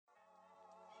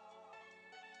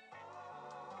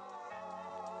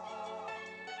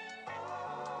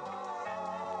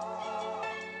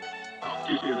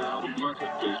Hey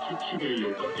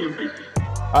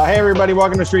everybody,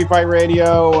 welcome to Street Fight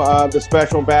Radio, the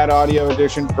special bad audio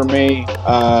edition for me.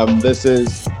 This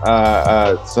is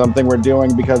something we're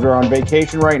doing because we're on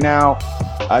vacation right now,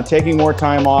 taking more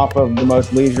time off of the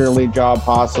most leisurely job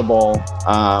possible,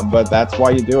 but that's why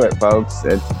you do it, folks.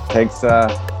 It takes a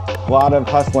lot of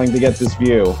hustling to get this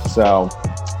view, so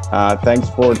thanks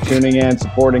for tuning in,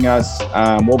 supporting us.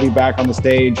 We'll be back on the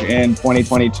stage in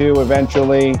 2022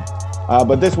 eventually.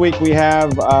 But this week we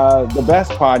have the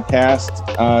best podcast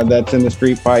that's in the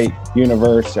Street Fight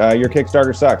universe. Your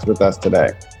Kickstarter Sucks with us today.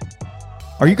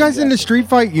 Are you guys in the Street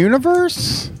Fight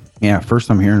universe? Yeah,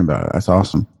 first I'm hearing about it. That's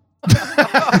awesome. It's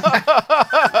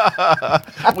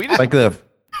like the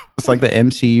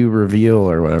MCU reveal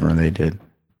or whatever they did.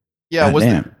 Yeah,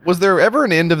 was there ever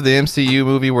an end of the MCU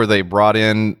movie where they brought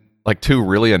in like two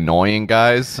really annoying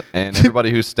guys, and everybody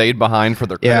who stayed behind for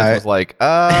their credits was like,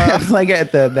 It's like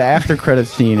at the after credit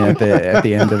scene at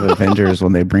the end of Avengers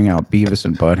when they bring out Beavis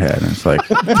and Butthead, and it's like,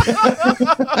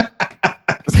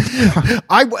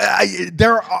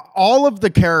 all of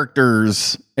the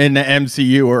characters in the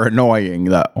MCU are annoying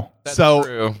though. That's so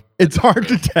true. It's hard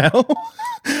to tell.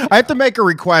 I have to make a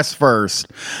request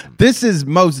first. This is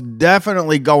most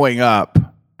definitely going up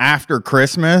after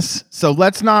Christmas, so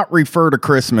let's not refer to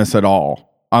Christmas at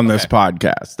all on this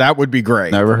podcast. That would be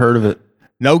great. never heard of it.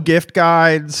 No gift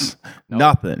guides,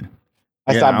 nothing.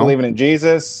 I stopped believing in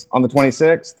Jesus on the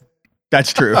 26th.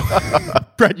 That's true.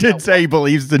 Brett did say he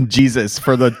believes in Jesus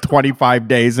for the 25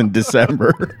 days in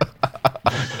December.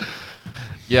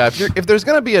 Yeah, if there's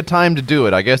gonna be a time to do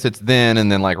it, I guess it's then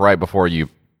and then like right before you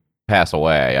pass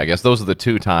away. I guess those are the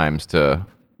two times to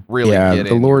really get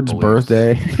the Lord's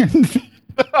birthday.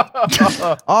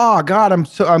 Oh God,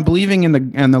 I'm believing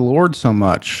in the Lord so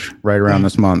much right around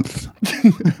this month.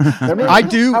 I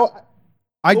do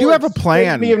have a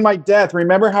plan. Me of my death.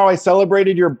 Remember how I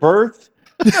celebrated your birth?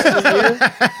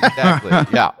 Exactly.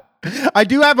 Yeah. I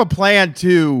do have a plan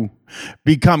to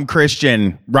become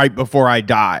Christian right before I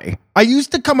die. I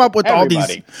used to come up with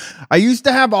I used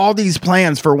to have all these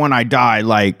plans for when I die.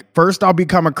 Like, first I'll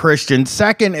become a Christian.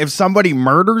 Second, if somebody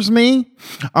murders me,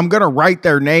 I'm going to write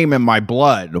their name in my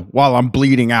blood while I'm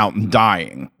bleeding out and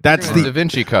dying. That's the Da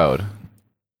Vinci Code.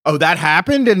 Oh, that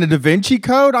happened in the Da Vinci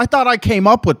Code? I thought I came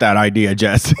up with that idea,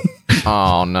 Jesse.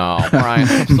 Oh no, Brian,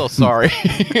 I'm so sorry.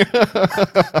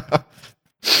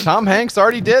 Tom Hanks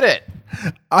already did it.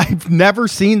 I've never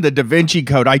seen the Da Vinci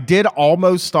Code. I did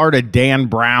almost start a Dan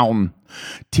Brown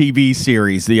TV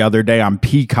series the other day on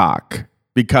Peacock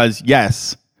because,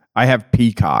 yes, I have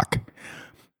Peacock.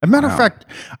 As a matter of fact,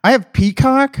 I have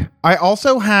Peacock. I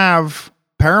also have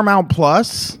Paramount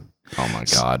Plus. Oh, my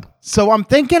God. So I'm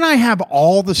thinking I have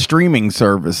all the streaming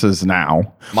services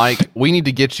now. Mike, we need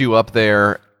to get you up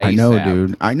there ASAP. I know,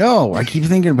 dude. I know. I keep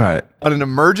thinking about it. On an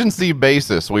emergency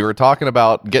basis, we were talking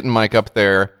about getting Mike up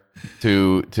there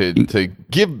to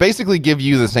give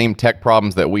you the same tech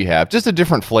problems that we have, just a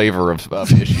different flavor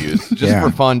of issues, just for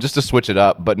fun, just to switch it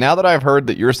up. But now that I've heard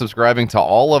that you're subscribing to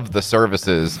all of the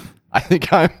services, I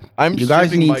think I'm. You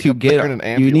guys need to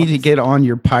get on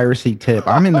your piracy tip.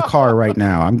 I'm in the car right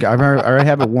now. I already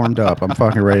have it warmed up. I'm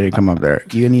fucking ready to come up there.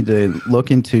 You need to look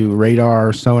into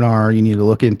Radar, Sonar. You need to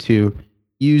look into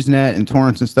Usenet and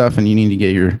torrents and stuff, and you need to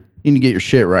get your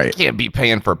shit right. You can't be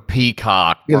paying for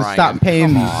Peacock. You gotta stop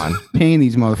paying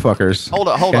these motherfuckers. Hold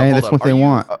up. That's what they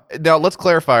want. Now let's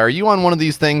clarify. Are you on one of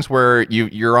these things where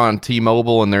you're on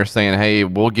T-Mobile and they're saying, "Hey,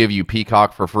 we'll give you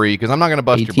Peacock for free"? Because I'm not going to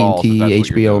bust your balls. AT&T,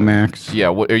 HBO Max. Yeah.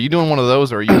 Are you doing one of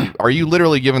those, or are you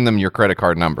literally giving them your credit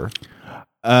card number?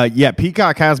 Yeah,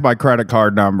 Peacock has my credit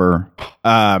card number.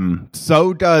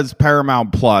 So does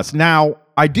Paramount Plus. Now,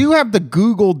 I do have the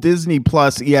Google Disney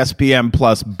Plus ESPN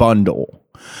Plus bundle.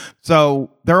 So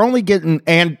they're only getting,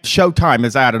 and Showtime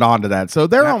is added onto that. So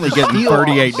they're only getting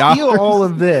 $38. Steal all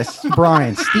of this,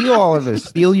 Brian. Steal all of this.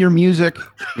 Steal your music,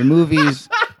 your movies,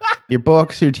 your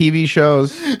books, your TV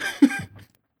shows.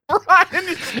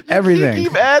 Brian, everything. You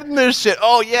keep adding this shit.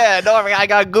 Oh yeah, no, I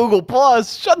got Google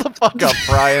Plus. Shut the fuck up,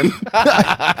 Brian.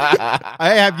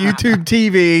 I have YouTube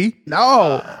TV.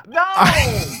 No.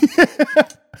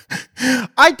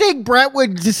 I think Brett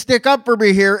would just stick up for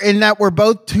me here in that we're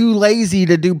both too lazy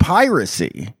to do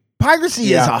piracy.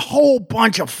 Piracy is a whole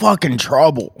bunch of fucking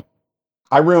trouble.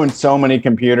 I ruined so many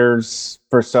computers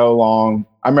for so long.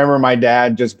 I remember my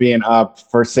dad just being up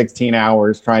for 16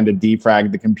 hours trying to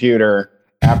defrag the computer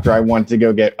after I went to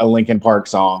go get a Linkin Park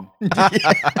song.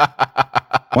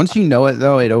 Once you know it,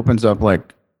 though, it opens up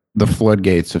like the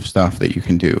floodgates of stuff that you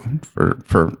can do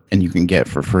for and you can get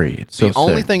for free. It's so the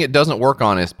only thing it doesn't work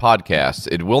on is podcasts.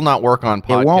 It will not work on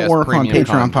podcasts. It won't work on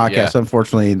Patreon podcasts.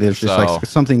 Unfortunately, there's just like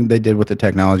something they did with the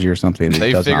technology or something.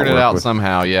 They figured it out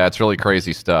somehow. Yeah, it's really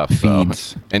crazy stuff. So.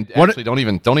 And actually, don't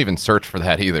even search for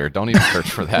that either. Don't even search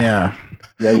for that. Yeah.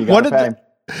 You gotta pay.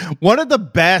 One of the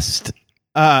best.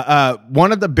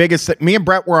 One of the biggest. Me and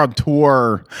Brett were on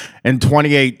tour in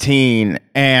 2018,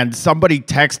 and somebody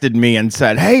texted me and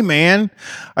said, "Hey, man,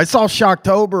 I saw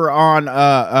Shocktober on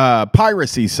a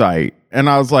piracy site," and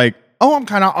I was like, "Oh, I'm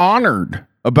kind of honored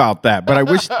about that, but I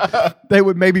wish they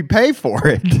would maybe pay for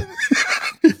it."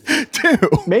 Too.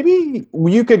 Maybe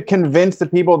you could convince the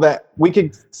people that we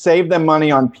could save them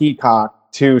money on Peacock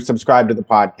to subscribe to the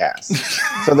podcast.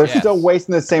 So they're still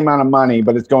wasting the same amount of money,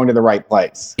 but it's going to the right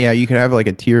place. Yeah, you could have like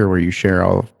a tier where you share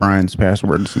all of Brian's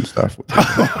passwords and stuff.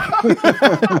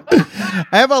 I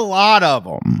have a lot of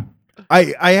them.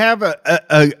 I have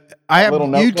I have little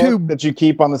YouTube that you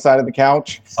keep on the side of the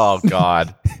couch. Oh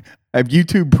God. I have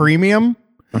YouTube Premium.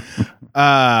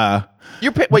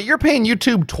 You're paying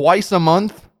YouTube twice a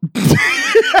month?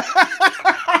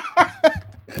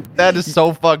 That is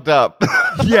so fucked up.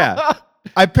 Yeah.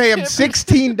 I pay him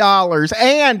 $16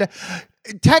 and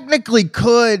technically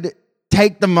could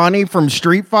take the money from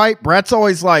Street Fight. Brett's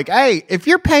always like, hey, if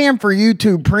you're paying for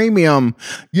YouTube Premium,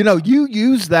 you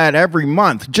use that every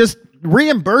month. Just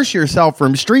reimburse yourself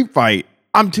from Street Fight.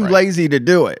 I'm too lazy to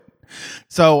do it.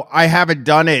 So I haven't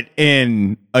done it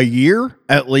in a year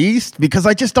at least because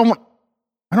I don't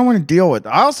want to deal with it.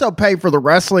 I also pay for the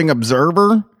Wrestling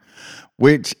Observer,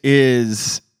 which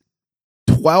is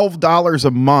 $12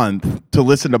 a month to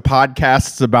listen to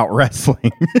podcasts about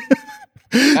wrestling.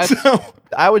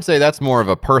 I would say that's more of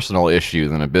a personal issue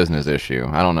than a business issue.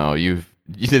 I don't know.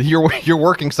 You're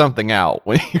working something out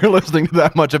when you're listening to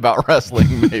that much about wrestling.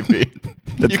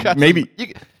 Maybe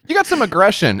you got some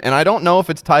aggression, and I don't know if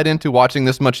it's tied into watching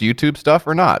this much YouTube stuff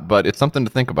or not. But it's something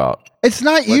to think about. It's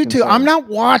not YouTube. I'm not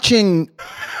watching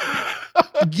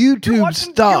YouTube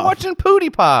stuff. You're watching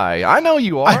PewDiePie. I know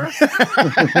you are.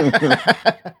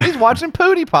 He's watching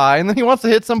PewDiePie, and then he wants to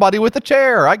hit somebody with a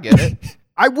chair. I get it.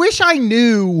 I wish I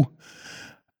knew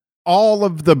all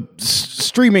of the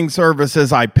streaming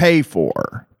services I pay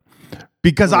for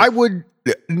because I would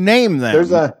name them.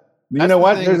 There's a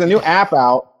new app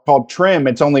out called Trim.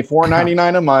 It's only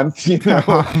 $4.99 a month.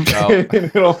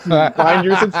 It'll find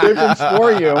your subscriptions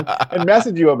for you and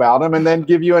message you about them, and then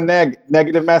give you a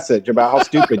negative message about how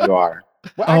stupid you are.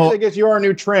 Well, actually, I guess you're our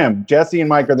new Trim. Jesse and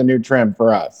Mike are the new Trim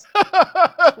for us.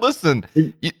 Listen,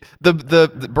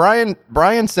 the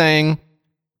Brian saying,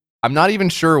 I'm not even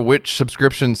sure which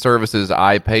subscription services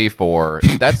I pay for.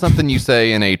 That's something you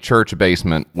say in a church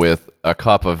basement with a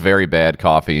cup of very bad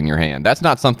coffee in your hand. That's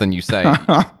not something you say.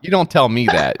 You don't tell me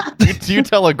that. You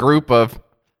tell a group of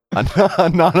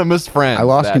anonymous friends. I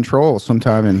lost control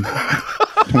sometime in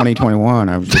 2021.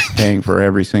 I was just paying for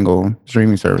every single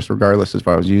streaming service, regardless if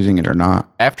I was using it or not.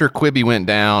 After Quibi went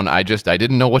down, I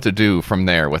didn't know what to do from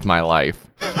there with my life.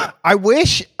 I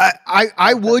wish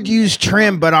I would use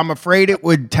Trim, but I'm afraid it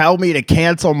would tell me to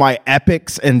cancel my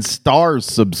Epix and Stars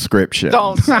subscription.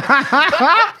 Don't say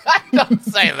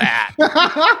that.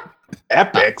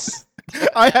 Epix?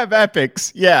 I have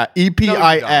Epix. Yeah,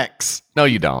 EPIX. No,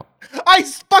 you don't. I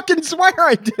fucking swear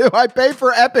I do. I pay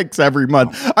for Epix every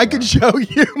month. I can show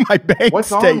you my bank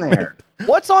statement. On there?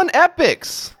 What's on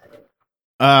Epix?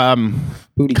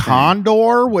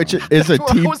 Condor, which is a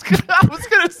TV.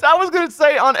 I was gonna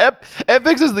say on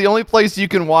Epix is the only place you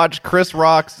can watch Chris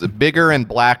Rock's Bigger and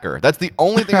Blacker. That's the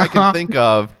only thing I can think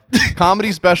of.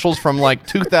 Comedy specials from like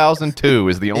 2002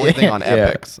 is the only thing on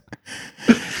Epix.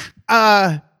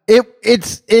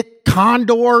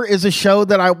 Condor is a show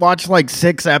that I watched like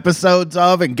 6 episodes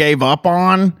of and gave up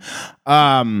on.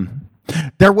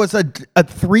 There was a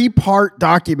 3-part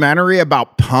documentary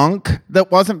about punk that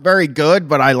wasn't very good,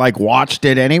 but I like watched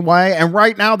it anyway. And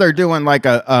right now they're doing like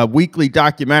a weekly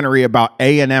documentary about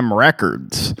A&M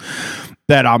Records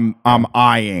that I'm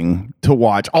eyeing to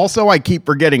watch. Also, I keep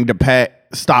forgetting to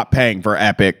stop paying for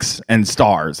Epix and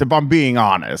Stars. If I'm being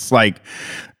honest, like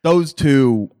those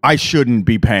two, I shouldn't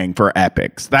be paying for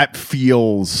Epix. That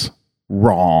feels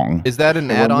wrong. Is that an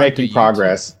add-on? We're making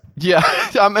progress. Yeah,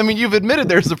 I mean, you've admitted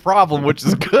there's a problem, which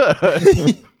is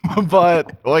good,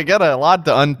 but I got a lot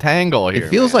to untangle here. It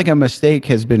feels like a mistake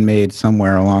has been made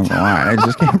somewhere along the line. I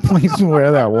just can't place where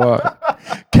that was.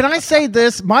 Can I say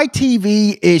this? My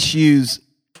TV issues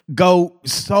go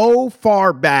so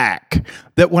far back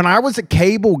that when I was a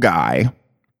cable guy,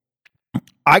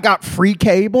 I got free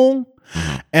cable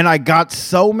and I got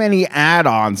so many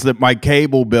add-ons that my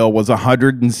cable bill was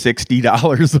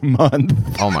 $160 a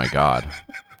month. Oh my God.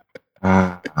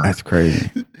 That's crazy.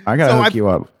 I gotta hook you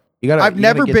up. I've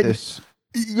never been this.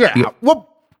 Yeah. Well,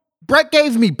 Brett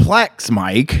gave me Plex,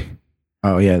 Mike.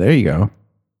 Oh yeah, there you go.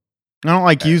 I don't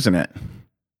like using it.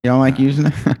 You don't like using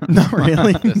it? Not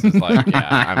really. This is like,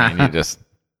 I mean,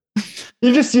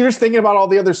 you're just thinking about all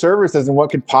the other services and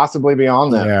what could possibly be on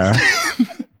them. Yeah.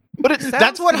 But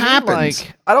that's what happens.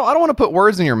 Like, I don't want to put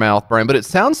words in your mouth, Brian, but it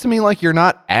sounds to me like you're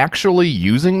not actually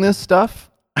using this stuff.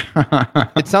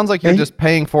 It sounds like you're just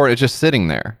paying for it. It's just sitting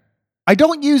there. I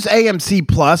don't use AMC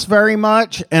Plus very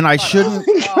much, and I shouldn't.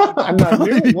 I'm not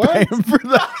doing paying for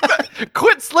that.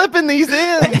 Quit slipping these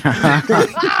in.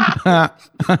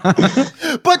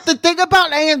 But the thing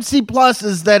about AMC Plus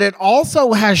is that it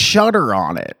also has Shudder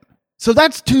on it, so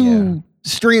that's two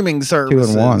streaming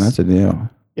services. 2 in 1. That's a deal.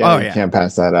 Yeah, you can't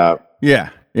pass that up.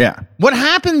 Yeah. What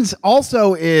happens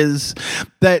also is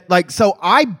that, like, so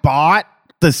I bought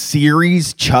the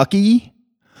series Chucky.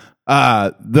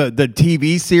 The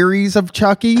TV series of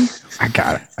Chucky. I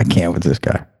got it. I can't with this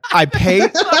guy. I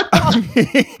paid.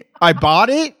 I bought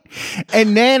it,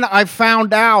 and then I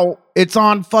found out it's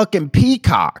on fucking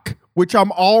Peacock, which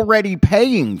I'm already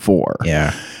paying for.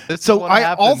 Yeah. So what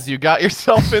happens. You got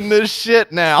yourself in this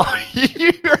shit now.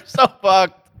 You're so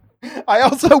fucked. I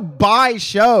also buy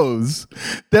shows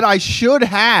that I should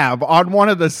have on one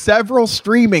of the several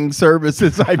streaming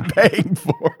services I'm paying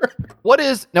for. What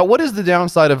is the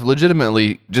downside of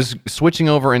legitimately just switching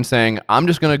over and saying, I'm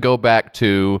just going to go back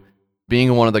to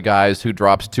being one of the guys who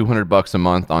drops $200 a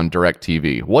month on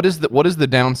DirecTV? What is the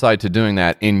downside to doing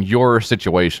that in your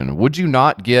situation? Wouldn't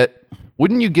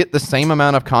you get the same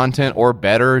amount of content or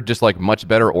better, just like much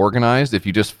better organized if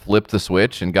you just flipped the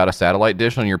switch and got a satellite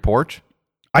dish on your porch?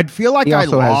 I'd feel like he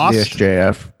also I lost. has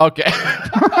VSJF. Okay.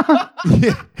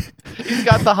 He's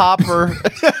got the hopper.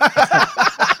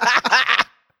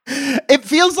 It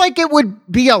feels like it would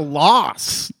be a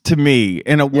loss to me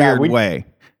in a weird way.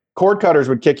 Cord cutters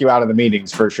would kick you out of the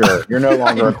meetings for sure. You're no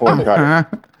longer a cord cutter.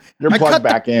 You're plugged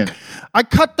back in. I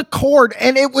cut the cord,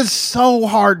 and it was so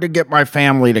hard to get my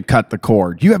family to cut the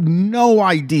cord. You have no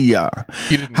idea.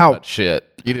 You didn't cut shit.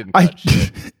 You didn't cut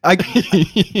shit. I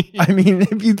mean,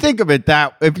 if you think of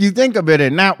it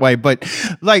in that way,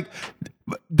 but like,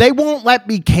 they won't let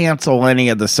me cancel any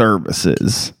of the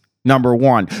services. Number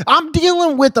one, I'm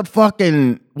dealing with a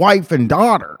fucking wife and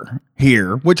daughter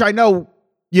here, which I know,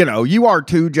 you are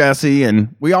too, Jesse,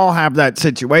 and we all have that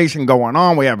situation going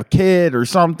on. We have a kid or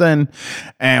something,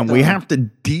 and we have to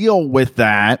deal with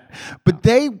that, but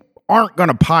they aren't going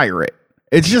to pirate.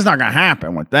 It's just not going to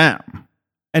happen with them.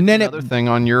 And then another thing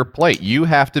on your plate, you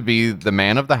have to be the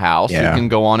man of the house. Yeah. You can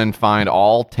go on and find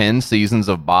all 10 seasons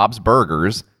of Bob's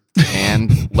Burgers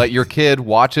and let your kid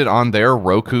watch it on their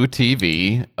Roku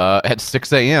TV at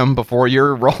 6 a.m. before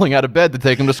you're rolling out of bed to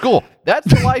take them to school.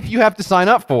 That's the life you have to sign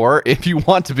up for if you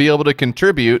want to be able to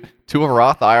contribute to a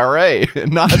Roth IRA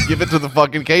and not give it to the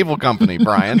fucking cable company,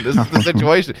 Brian. This is the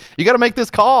situation. You got to make this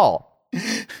call.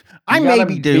 I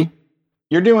maybe do.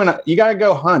 You got to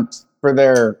go hunt for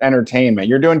their entertainment.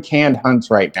 You're doing canned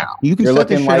hunts right now. You're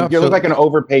looking like an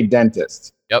overpaid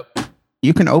dentist. Yep.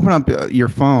 You can open up your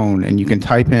phone and you can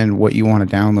type in what you want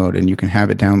to download, and you can have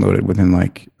it downloaded within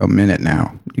like a minute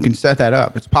now. You can set that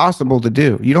up. It's possible to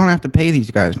do. You don't have to pay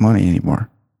these guys money anymore.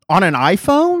 On an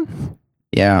iPhone?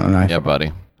 Yeah, on an iPhone. Yeah,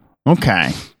 buddy.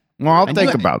 Okay. Well, I'll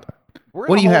think about that.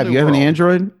 What do you have? You have an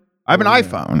Android? I have an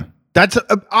iPhone. That's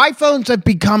iPhones have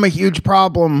become a huge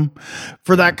problem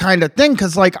for that kind of thing.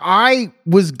 Cause like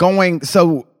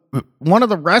so one of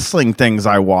the wrestling things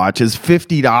I watch is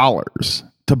 $50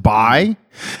 to buy.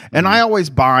 And I always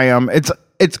buy them.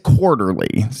 It's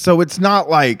quarterly. So it's not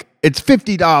like it's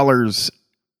 $50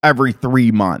 every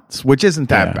 3 months, which isn't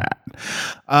that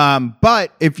bad.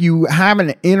 But if you have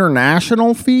an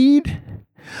international feed,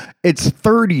 it's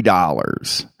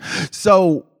 $30.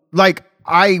 So like,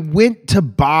 I went to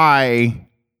buy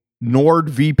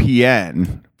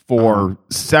NordVPN for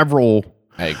several.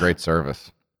 Hey, great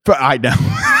service. I know.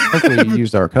 Hopefully you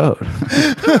used our code.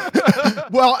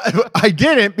 Well, I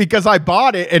didn't because I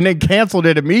bought it and then canceled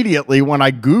it immediately when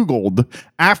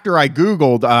after I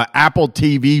Googled Apple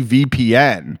TV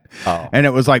VPN. Oh. And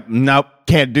it was like, nope,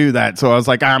 can't do that. So I was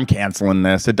like, I'm canceling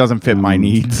this. It doesn't fit my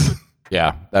needs.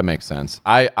 Yeah, that makes sense.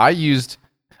 I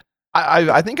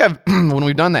think when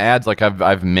we've done the ads, like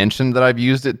I've mentioned that I've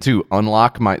used it to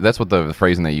unlock that's what the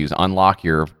phrasing they use, unlock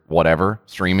your whatever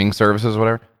streaming services,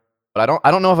 whatever. But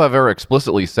I don't know if I've ever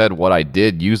explicitly said what I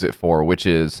did use it for, which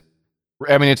is,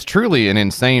 I mean, it's truly an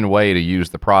insane way to use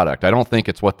the product. I don't think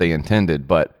it's what they intended,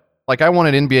 but like I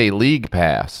wanted NBA League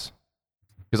Pass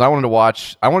because I wanted to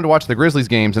watch the Grizzlies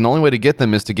games, and the only way to get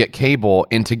them is to get cable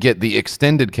and to get the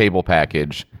extended cable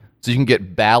package, so you can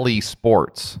get Bally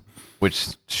Sports, which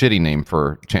shitty name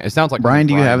for it sounds like Brian.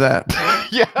 Do you have that?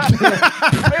 Yeah,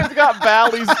 it's got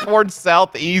Bally Sports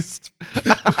Southeast.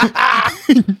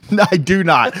 No, I do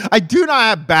not. I do not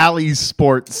have Bally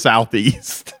Sports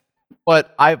Southeast.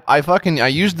 But I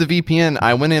used the VPN.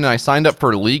 I went in and I signed up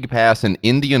for League Pass in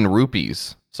Indian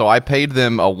rupees. So I paid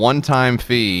them a one-time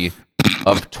fee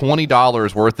of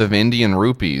 $20 worth of Indian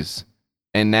rupees.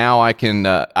 And now I can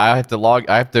I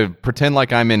have to pretend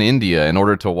like I'm in India in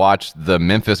order to watch the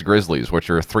Memphis Grizzlies, which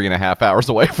are 3.5 hours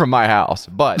away from my house.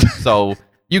 But so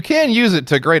you can use it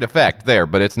to great effect there,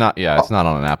 but it's not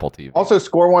on an Apple TV. Also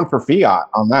score one for fiat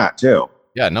on that too.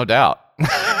 Yeah, no doubt.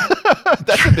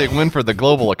 That's a big win for the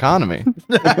global economy.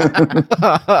 The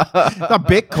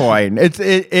Bitcoin.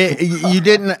 You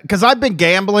didn't, because I've been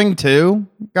gambling too,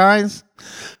 guys.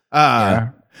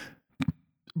 But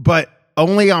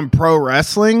only on pro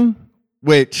wrestling,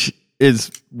 which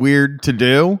is weird to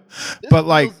do.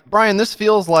 Brian, this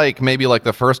feels like maybe like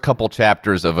the first couple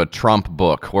chapters of a Trump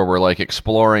book where we're like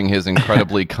exploring his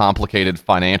incredibly complicated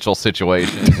financial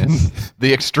situation and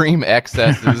the extreme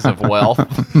excesses of wealth.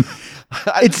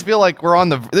 I just feel like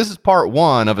this is part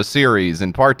 1 of a series,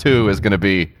 and part 2 is going to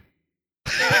be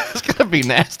it's going to be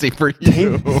nasty for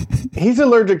you. He's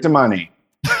allergic to money.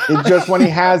 It just, when he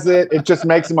has it, it just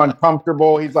makes him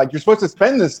uncomfortable. He's like, you're supposed to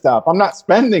spend this stuff. I'm not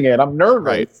spending it. I'm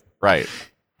nervous. Right.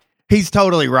 He's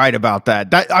totally right about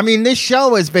that. This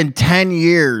show has been 10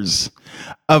 years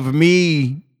of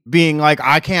me being like,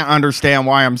 I can't understand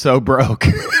why I'm so broke.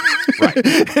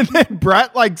 Right. And then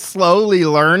Brett like slowly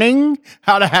learning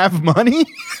how to have money.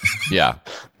 Yeah.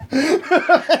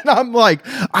 And I'm like,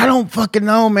 I don't fucking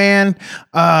know, man.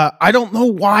 I don't know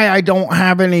why I don't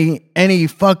have any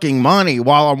fucking money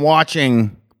while I'm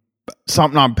watching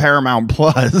something on Paramount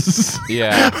Plus.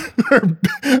 Yeah.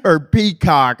 or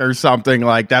Peacock or something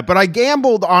like that. But I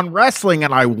gambled on wrestling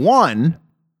and I won.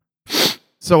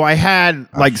 So I had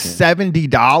like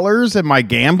 $70 in my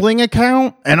gambling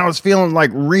account, and I was feeling like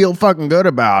real fucking good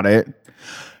about it.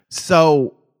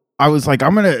 So I was like,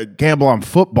 I'm going to gamble on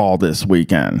football this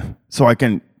weekend so I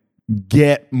can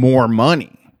get more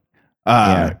money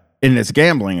in this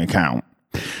gambling account.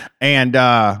 And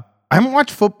I haven't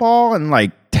watched football in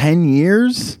like 10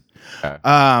 years.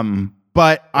 Okay.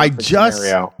 But I just...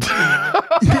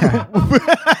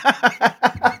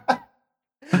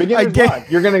 Beginner's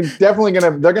luck. You're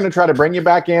they're gonna try to bring you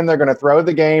back in. They're gonna throw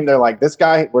the game. They're like, this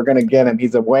guy, we're gonna get him.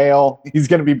 He's a whale. He's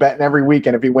gonna be betting every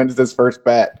weekend if he wins this first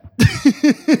bet.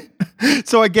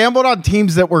 So I gambled on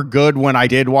teams that were good when I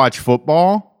did watch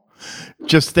football,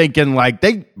 just thinking like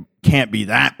they can't be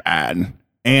that bad.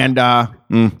 And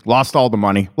lost all the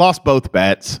money. Lost both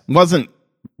bets. Wasn't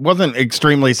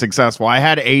extremely successful. I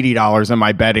had $80 in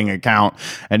my betting account,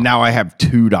 and now I have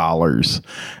 $2.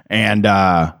 And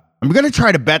I'm going to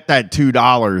try to bet that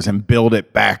 $2 and build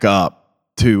it back up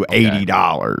to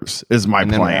 $80 is my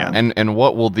plan. And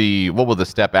what will the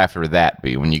step after that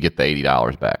be when you get the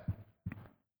 $80 back?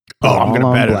 Oh, I'm going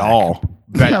to bet it all.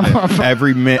 Bet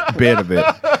every bit of it.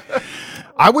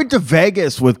 I went to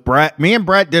Vegas with Brett. Me and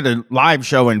Brett did a live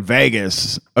show in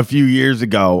Vegas a few years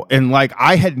ago, and like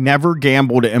I had never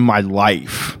gambled in my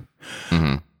life.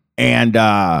 Mm-hmm. And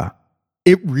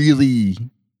it really...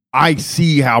 I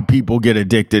see how people get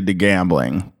addicted to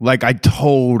gambling. Like, I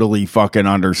totally fucking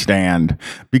understand,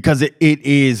 because it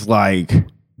is like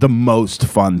the most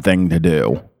fun thing to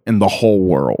do in the whole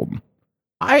world.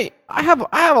 I have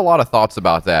a lot of thoughts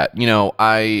about that. You know,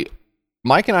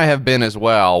 Mike and I have been as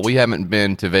well. We haven't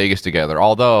been to Vegas together,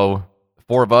 although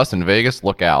 4 of us in Vegas,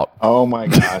 look out. Oh my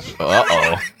gosh.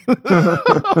 Uh-oh.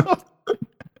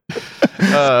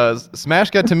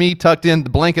 Smash got to me tucked in the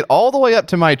blanket all the way up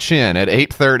to my chin at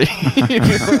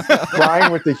 8:30. Brian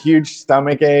with the huge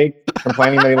stomach ache,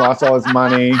 complaining that he lost all his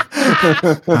money.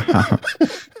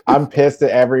 I'm pissed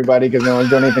at everybody because no one's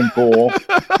doing anything cool.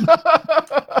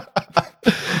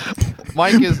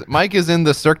 Mike is in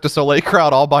the Cirque du Soleil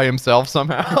crowd all by himself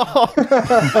somehow.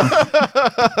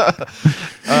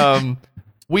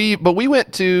 We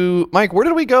went to, Mike, where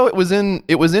did we go? It was in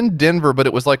Denver, but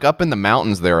it was like up in the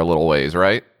mountains there a little ways,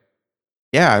 right?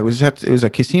 Yeah, it was a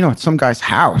casino at some guy's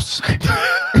house. It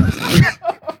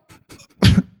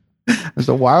was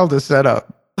the wildest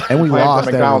setup. And we lost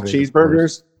the McDonald's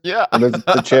cheeseburgers. Yeah. And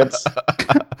the chips.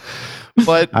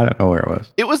 But I don't know where it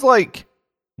was. It was like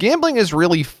gambling is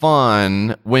really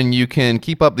fun when you can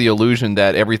keep up the illusion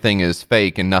that everything is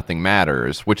fake and nothing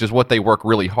matters, which is what they work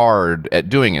really hard at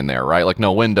doing in there, right? Like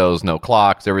no windows, no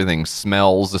clocks, everything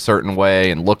smells a certain way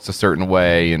and looks a certain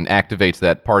way and activates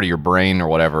that part of your brain or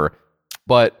whatever.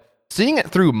 But seeing it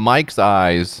through Mike's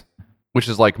eyes, which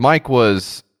is like Mike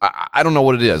was, I don't know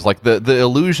what it is, like the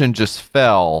illusion just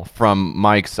fell from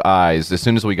Mike's eyes as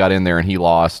soon as we got in there and he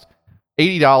lost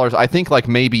 $80, I think like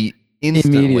maybe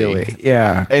immediately.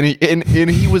 Yeah.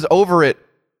 And he was over it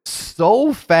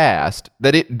so fast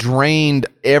that it drained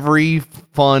every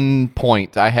fun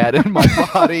point I had in my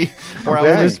body. Where I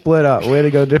was just split up. Way to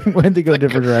go different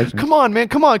directions. Come on, man.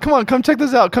 Come on. Come check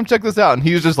this out. And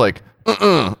he was just like,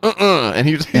 and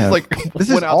he's like,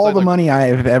 this is all the money I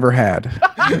have ever had.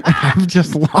 I've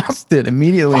just lost it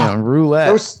immediately on roulette.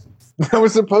 I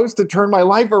was supposed to turn my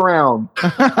life around.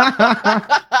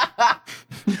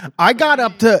 I got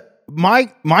up to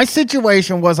my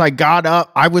situation was I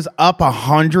was up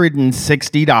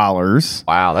 $160.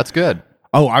 Wow, that's good.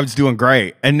 Oh, I was doing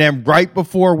great. And then right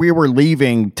before we were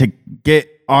leaving to get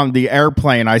on the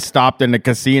airplane, I stopped in the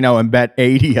casino and bet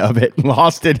 80 of it and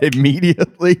lost it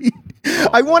immediately.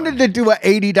 I wanted to do an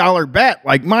 $80 bet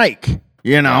like Mike,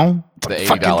 you know? The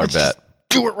 $80 bet.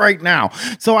 Do it right now.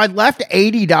 So I left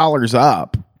 $80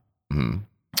 up and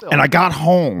I got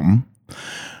home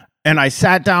and I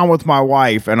sat down with my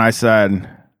wife and I said,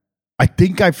 I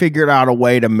think I figured out a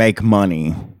way to make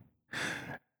money.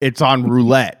 It's on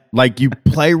roulette. Like you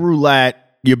play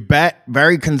roulette, you bet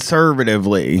very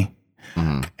conservatively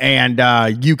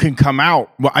and you can come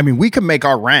out. Well, I mean, we can make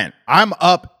our rent.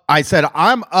 I said,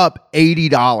 I'm up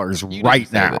 $80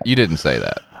 right now. You didn't say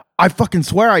that. I fucking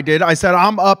swear I did. I said,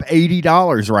 I'm up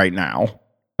 $80 right now.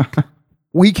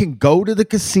 We can go to the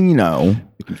casino.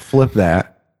 Flip that.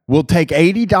 We'll take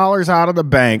 $80 out of the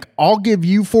bank. I'll give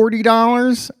you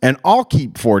 $40 and I'll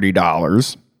keep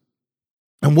 $40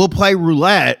 and we'll play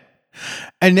roulette.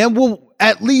 And then we'll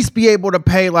at least be able to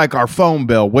pay like our phone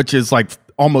bill, which is like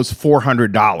almost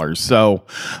 $400. So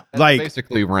that's like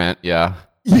basically rent. Yeah.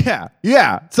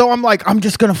 Yeah. So I'm like, we'll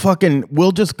just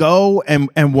go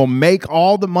and we'll make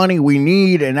all the money we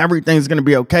need and everything's going to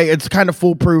be okay. It's kind of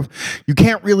foolproof. You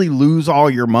can't really lose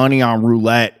all your money on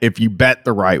roulette if you bet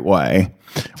the right way.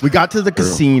 We got to the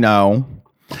casino.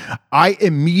 I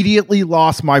immediately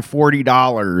lost my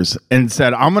 $40 and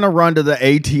said, I'm going to run to the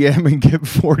ATM and get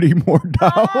 $40 more.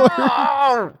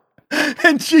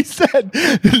 And she said,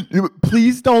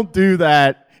 please don't do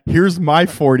that. Here's my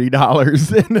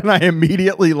 $40. And then I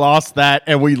immediately lost that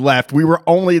and we left. We were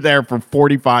only there for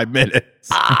 45 minutes.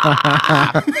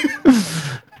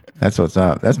 That's what's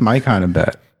up. That's my kind of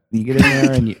bet. You get in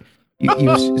there and you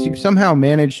somehow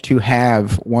manage to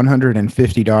have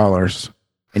 $150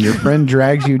 and your friend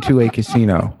drags you to a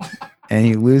casino and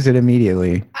you lose it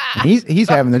immediately. He's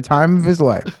having the time of his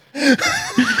life.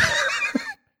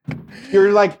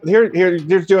 You're like, you're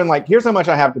doing like, here's how much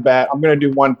I have to bet. I'm going to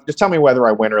do one. Just tell me whether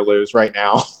I win or lose right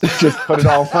now. Just put it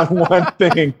all on one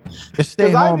thing. Just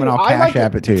stay home and I'll cash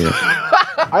app it to you.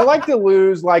 I like to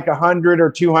lose like $100 or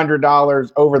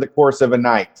 $200 over the course of a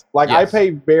night. Like I pay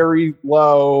very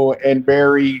low and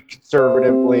very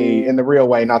conservatively in the real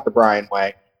way, not the Brian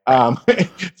way.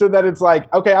 So that it's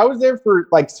like, okay, I was there for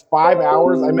like 5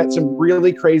 hours. I met some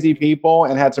really crazy people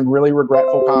and had some really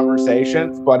regretful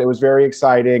conversations, but it was very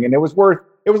exciting and it was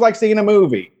like seeing a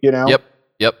movie, you know?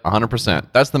 Yep. 100%.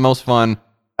 That's the most fun.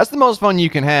 That's the most fun you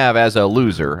can have as a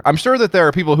loser. I'm sure that there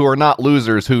are people who are not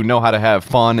losers who know how to have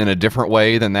fun in a different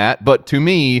way than that. But to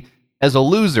me, as a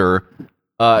loser,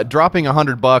 dropping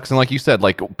 $100 and like you said,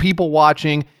 like people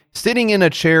watching, sitting in a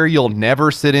chair you'll never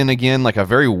sit in again, like a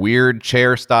very weird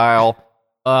chair style,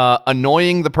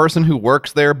 annoying the person who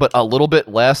works there, but a little bit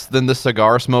less than the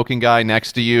cigar smoking guy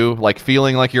next to you, like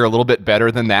feeling like you're a little bit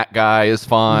better than that guy is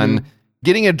fun.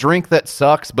 Getting a drink that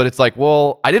sucks, but it's like,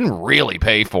 well, I didn't really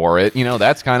pay for it. You know,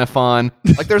 that's kind of fun.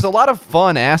 Like there's a lot of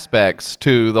fun aspects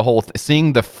to the whole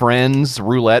seeing the Friends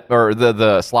roulette or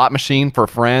the slot machine for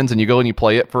Friends, and you go and you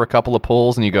play it for a couple of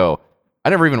pulls and you go, I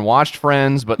never even watched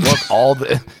Friends, but look, all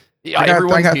the... I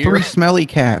got 3 smelly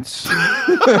cats.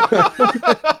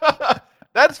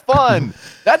 That's fun.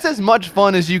 That's as much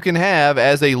fun as you can have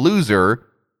as a loser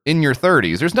in your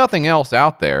 30s. There's nothing else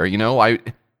out there, you know.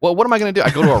 What am I going to do? I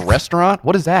go to a restaurant?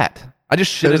 What is that? I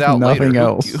just shit it out later. Nothing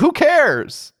else. Who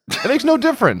cares? It makes no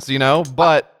difference, you know.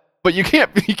 But you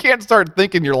can't start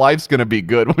thinking your life's going to be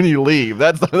good when you leave.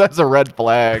 That's a red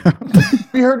flag.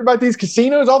 You heard about these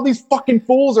casinos? All these fucking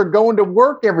fools are going to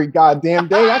work every goddamn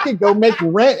day. I could go make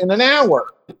rent in an hour.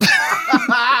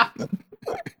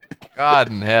 God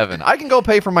in heaven. I can go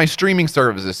pay for my streaming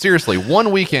services. Seriously,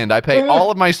 one weekend I pay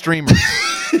all of my streamers.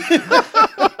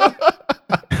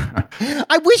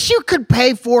 I wish you could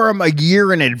pay for them a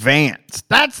year in advance.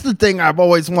 That's the thing I've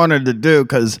always wanted to do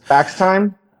because Fax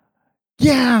time?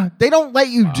 Yeah, they don't let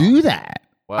you do that.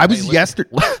 Well, I was yesterday.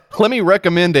 Let me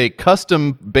recommend a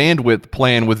custom bandwidth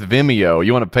plan with Vimeo.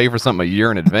 You want to pay for something a year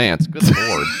in advance? Good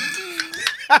Lord.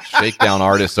 Shakedown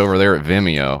artists over there at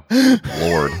Vimeo.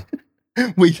 Lord.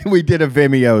 We did a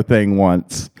Vimeo thing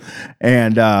once,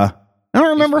 and I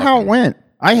don't remember how it went.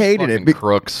 I hated it.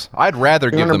 Crooks. I'd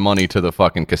rather give the money to the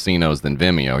fucking casinos than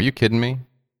Vimeo. Are you kidding me?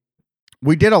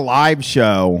 We did a live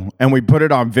show and we put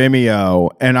it on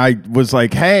Vimeo, and I was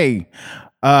like, hey,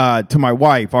 to my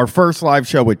wife, our first live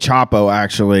show with Chapo,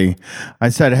 actually, I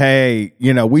said, hey,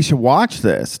 we should watch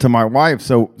this to my wife.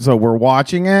 So we're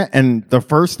watching it. And the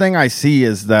first thing I see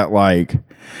is that, like,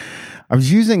 I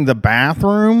was using the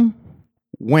bathroom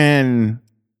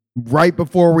right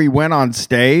before we went on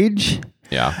stage.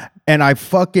 Yeah. And I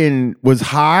fucking was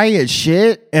high as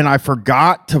shit. And I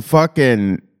forgot to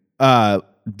fucking,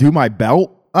 do my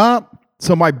belt up.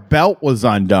 So my belt was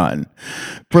undone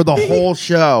for the whole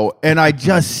show. And I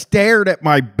just stared at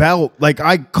my belt. Like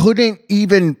I couldn't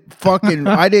even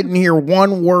I didn't hear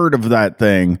one word of that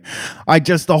thing.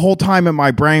 The whole time in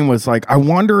my brain was like, I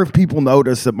wonder if people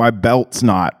notice that my belt's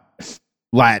not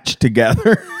latched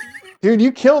together. Dude,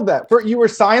 you killed that. You were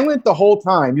silent the whole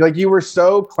time. You were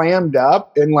so clammed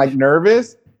up and like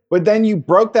nervous. But then you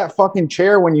broke that fucking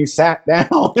chair when you sat down,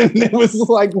 and it was the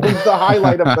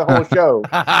highlight of the whole show.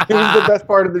 It was the best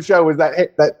part of the show was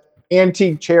that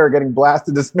antique chair getting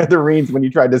blasted to smithereens when you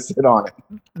tried to sit on it.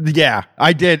 Yeah,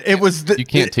 I did. It was you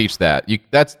can't teach that.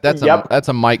 That's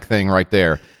a mic thing right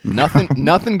there.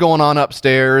 Nothing going on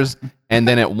upstairs, and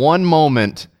then at one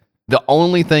moment, the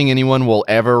only thing anyone will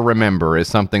ever remember is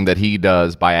something that he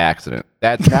does by accident.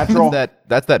 That's natural.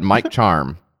 That's that mic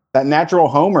charm. That natural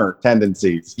Homer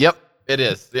tendencies. Yep, it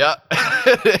is. Yeah,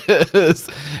 it is.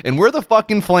 And we're the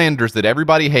fucking Flanders that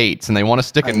everybody hates, and they want to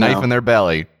stick a knife in their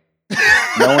belly.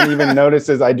 No one even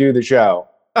notices I do the show.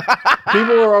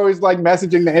 People are always like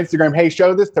messaging the Instagram, hey,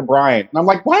 show this to Brian. And I'm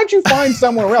like, why don't you find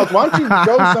somewhere else? Why don't you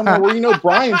go somewhere where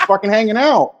Brian's fucking hanging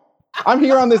out? I'm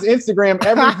here on this Instagram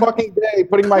every fucking day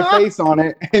putting my face on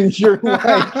it, and you're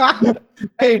like,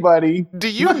 hey, buddy. Do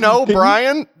you know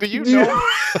Brian? Do you know?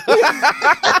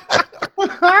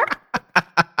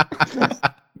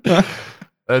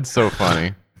 That's so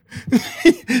funny.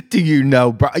 Do you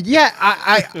know, Brian? Yeah,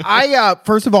 I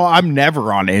first of all, I'm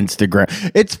never on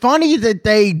Instagram. It's funny that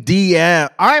they DM.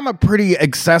 I'm a pretty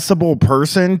accessible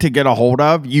person to get a hold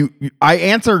of. I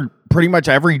answered pretty much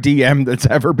every DM that's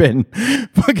ever been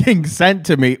fucking sent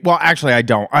to me. Well, actually, I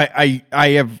don't. I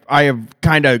have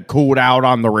kind of cooled out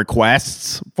on the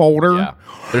requests folder. Yeah.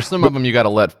 There's some of them you got to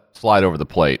let slide over the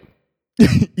plate.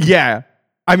 Yeah.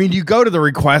 I mean, you go to the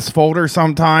request folder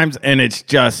sometimes, and it's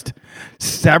just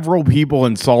several people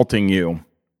insulting you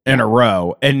in a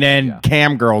row, and then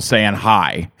cam girl saying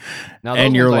hi. Now,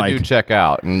 those ones I do check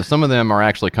out, and some of them are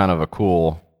actually kind of a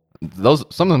cool.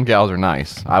 Some of them gals are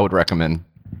nice. I would recommend.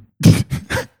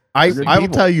 I will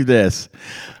tell you this.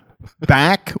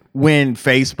 Back when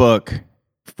Facebook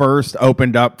first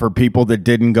opened up for people that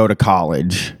didn't go to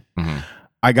college,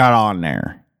 I got on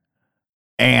there.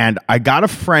 And I got a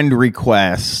friend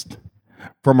request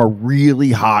from a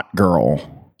really hot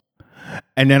girl.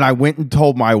 And then I went and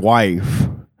told my wife,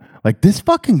 like, this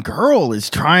fucking girl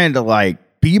is trying to, like,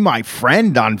 be my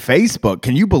friend on Facebook.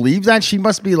 Can you believe that? She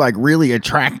must be, like, really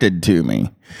attracted to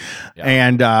me.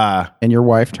 Yeah. And your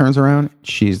wife turns around,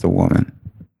 she's the woman.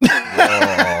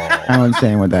 I don't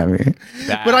understand what that means.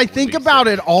 But I think about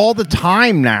it all the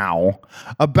time now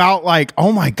about like,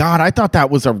 oh my God, I thought that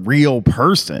was a real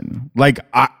person. Like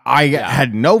I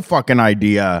had no fucking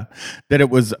idea that it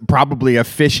was probably a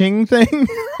phishing thing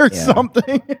or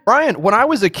something. Brian, when I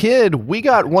was a kid, we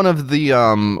got one of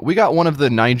the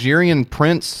Nigerian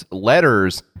prince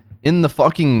letters in the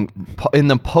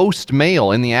post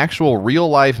mail, in the actual real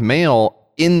life mail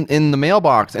in the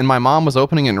mailbox, and my mom was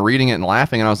opening it and reading it and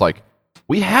laughing, and I was like,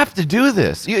 we have to do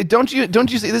this. Don't you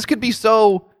see this could be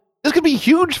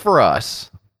huge for us.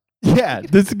 Yeah,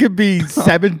 this could be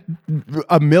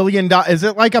 $1 million. Is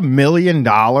it like $1 million?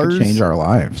 Could change our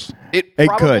lives. It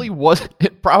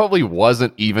probably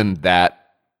wasn't even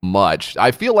that much.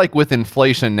 I feel like with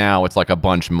inflation now it's like a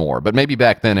bunch more. But maybe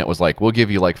back then it was like, we'll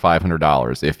give you like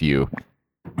 $500 if you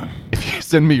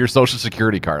send me your social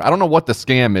security card. I don't know what the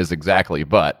scam is exactly,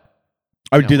 but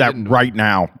I would do that right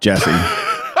now, Jesse.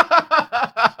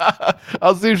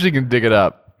 I'll see if she can dig it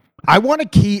up. I want to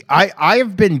keep. I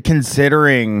have been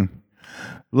considering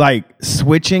like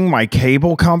switching my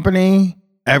cable company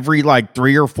every like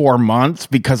 3 or 4 months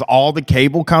because all the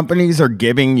cable companies are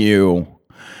giving you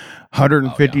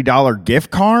 $150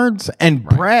 gift cards. And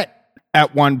Brett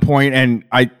at one point, and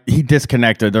he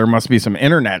disconnected. There must be some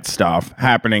internet stuff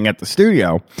happening at the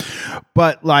studio.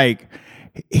 But like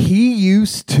he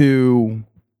used to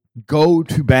go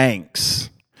to banks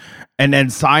and then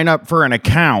sign up for an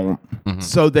account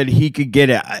so that he could get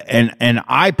an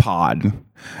iPod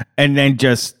and then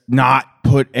just not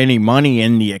put any money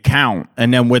in the account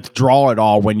and then withdraw it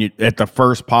all when you at the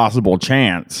first possible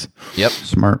chance. Yep.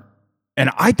 Smart.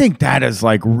 And I think that is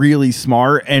like really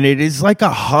smart. And it is like a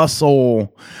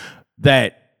hustle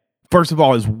that, first of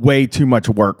all, is way too much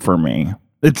work for me.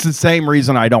 It's the same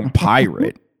reason I don't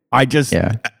pirate. I just,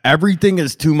 everything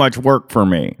is too much work for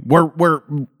me. We're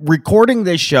recording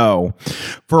this show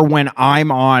for when I'm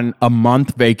on a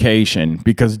month vacation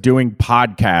because doing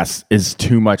podcasts is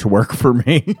too much work for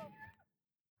me.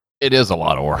 It is a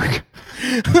lot of work.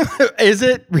 Is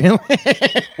it really?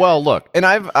 Well, look, and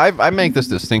I make this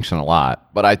distinction a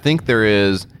lot, but I think there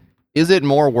is it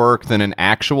more work than an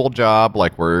actual job,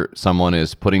 like where someone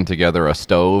is putting together a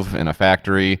stove in a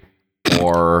factory,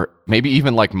 or maybe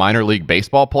even like minor league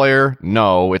baseball player?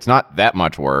 No, it's not that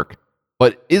much work.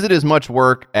 But is it as much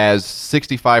work as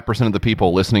 65% of the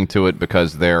people listening to it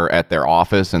because they're at their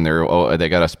office and they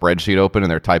got a spreadsheet open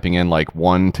and they're typing in like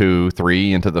 1, 2,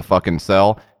 3 into the fucking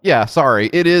cell? Yeah,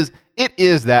 sorry, it is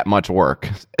that much work.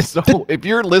 So if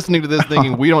you're listening to this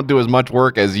thinking we don't do as much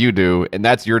work as you do, and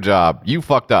that's your job, you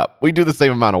fucked up. We do the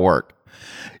same amount of work.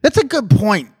 That's a good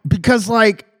point because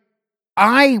like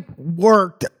I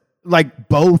worked like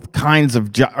both kinds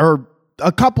of or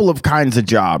a couple of kinds of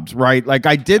jobs, right? Like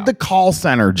I did the call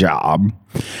center job,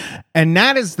 and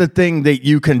that is the thing that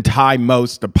you can tie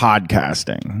most to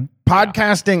podcasting.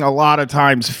 Podcasting a lot of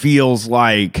times feels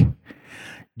like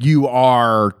you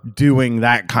are doing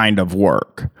that kind of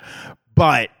work.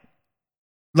 But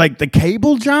like the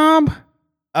cable job,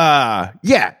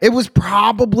 it was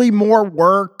probably more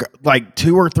work like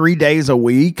 2 or 3 days a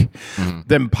week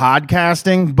than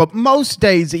podcasting. But most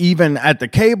days, even at the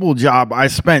cable job, I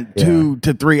spent 2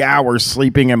 to 3 hours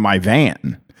sleeping in my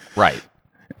van. Right.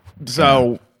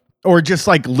 So, or just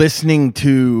like listening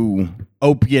to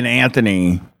Opie and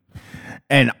Anthony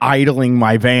and idling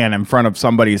my van in front of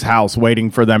somebody's house, waiting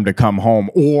for them to come home,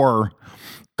 or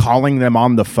calling them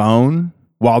on the phone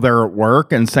while they're at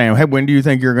work and saying, hey, when do you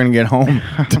think you're going to get home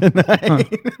tonight?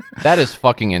 That is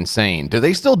fucking insane. Do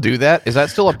they still do that? Is that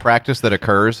still a practice that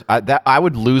occurs? I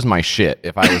would lose my shit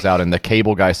if I was out and the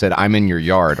cable guy said, I'm in your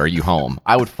yard. Are you home?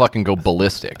 I would fucking go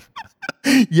ballistic.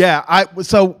 Yeah.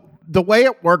 So the way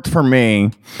it worked for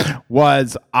me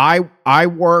was I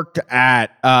worked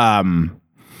at, I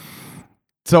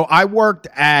worked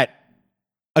at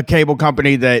a cable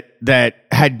company that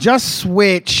had just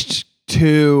switched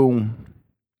to...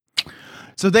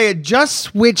 So they had just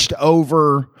switched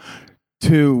over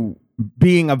to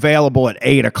being available at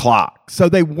 8 o'clock. So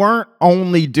they weren't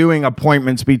only doing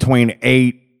appointments between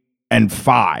 8 and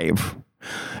 5.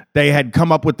 They had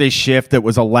come up with this shift that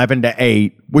was 11 to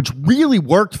 8, which really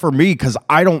worked for me because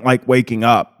I don't like waking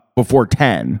up before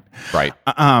 10. Right.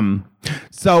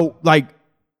 So like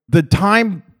the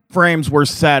time frames were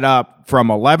set up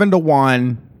from 11 to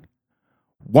 1,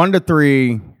 1 to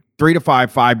 3, 3 to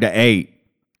 5, 5 to 8.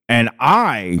 And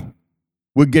I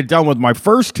would get done with my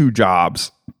first 2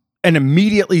 jobs and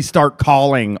immediately start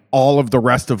calling all of the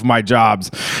rest of my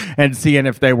jobs and seeing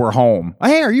if they were home.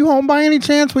 Hey, are you home by any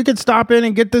chance? We could stop in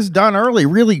and get this done early.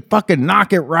 Really fucking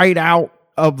knock it right out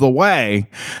of the way.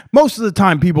 Most of the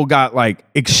time people got like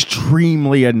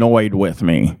extremely annoyed with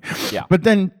me. Yeah. But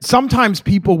then sometimes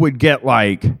people would get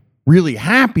like really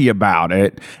happy about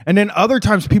it, and then other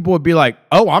times people would be like,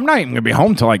 oh, I'm not even gonna be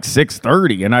home till like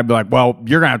 6:30, and I'd be like, well,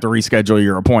 you're gonna have to reschedule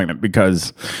your appointment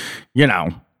because you know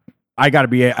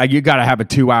you gotta have a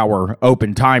 2-hour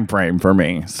open time frame for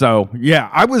me. So yeah,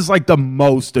 I was like the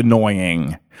most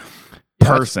annoying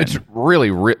person. It's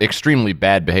really extremely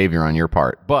bad behavior on your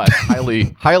part, but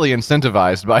highly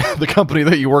incentivized by the company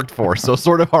that you worked for, so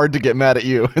sort of hard to get mad at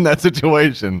you in that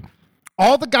situation.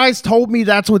 All the guys told me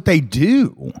that's what they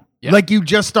do. Yeah. Like you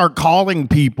just start calling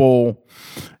people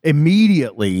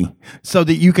immediately so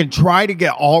that you can try to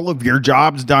get all of your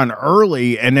jobs done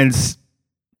early. And then,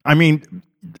 I mean,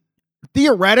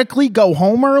 theoretically go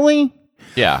home early.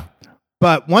 Yeah.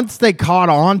 But once they caught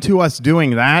on to us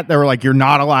doing that, they were like, you're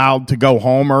not allowed to go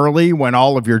home early when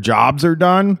all of your jobs are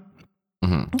done.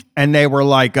 Mm-hmm. And they were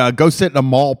like, go sit in a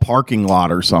mall parking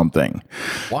lot or something.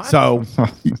 What? So,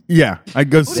 yeah, I'd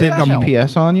go sit in a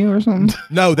GPS on you or something?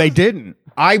 No, they didn't.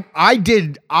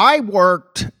 I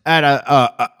worked at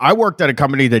a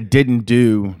company that didn't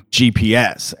do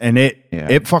GPS, and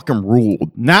it fucking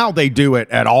ruled. Now they do it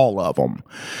at all of them,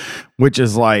 which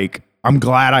is like, I'm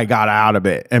glad I got out of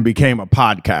it and became a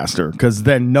podcaster, because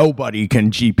then nobody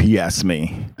can GPS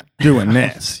me doing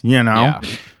this, you know?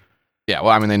 Yeah.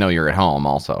 Well, I mean, they know you're at home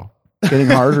also. Getting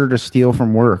harder to steal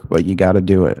from work, but you got to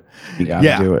do it. You got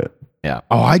to do it. Yeah.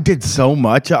 Oh, I did so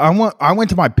much. I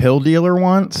went to my pill dealer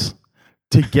once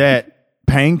to get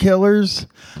painkillers.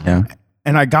 Yeah.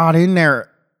 And I got in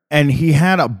there and he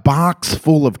had a box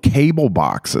full of cable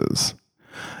boxes.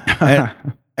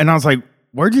 And I was like,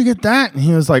 where'd you get that? And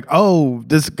he was like, oh,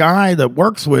 this guy that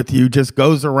works with you just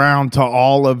goes around to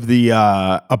all of the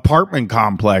apartment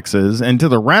complexes and to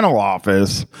the rental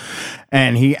office,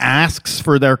 and he asks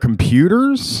for their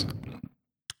computers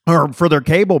or for their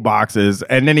cable boxes,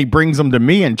 and then he brings them to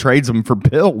me and trades them for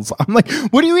pills. I'm like,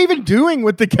 what are you even doing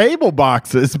with the cable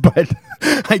boxes? But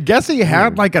I guess he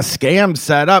had like a scam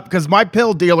set up, because my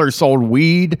pill dealer sold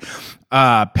weed,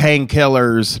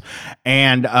 painkillers,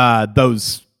 and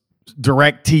those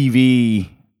DirecTV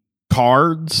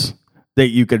cards that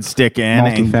you could stick in.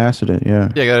 Multifaceted, yeah.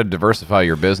 Yeah, you got to diversify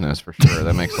your business for sure.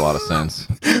 That makes a lot of sense.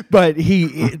 But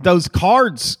those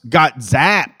cards got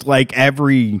zapped like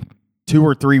every 2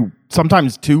 or 3,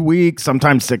 sometimes 2 weeks,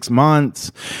 sometimes 6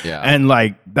 months. Yeah. And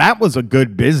like, that was a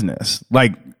good business.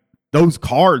 Like, those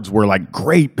cards were like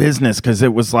great business, because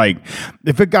it was like,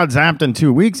 if it got zapped in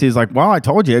 2 weeks, he's like, well, I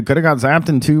told you it could have got zapped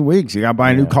in 2 weeks. You got to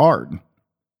buy a new card.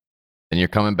 And you're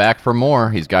coming back for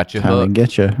more. He's got you How hooked. they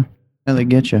get you. How they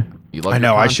get you. You love I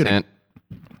know.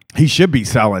 He should be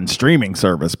selling streaming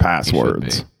service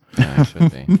passwords. He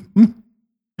should be.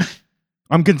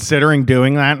 I'm considering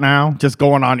doing that now. Just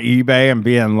going on eBay and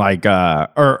being like,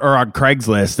 or on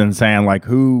Craigslist and saying like,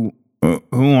 who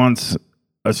wants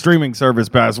a streaming service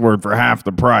password for half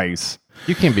the price?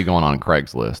 You can't be going on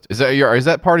Craigslist. Is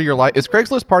that part of your life? Is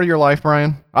Craigslist part of your life,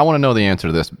 Brian? I want to know the answer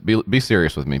to this. Be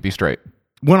serious with me. Be straight.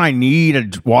 When I need a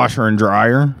washer and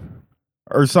dryer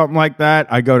or something like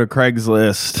that, I go to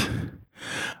Craigslist.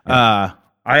 I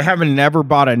haven't never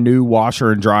bought a new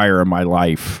washer and dryer in my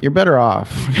life. You're better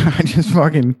off. I just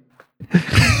fucking.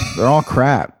 They're all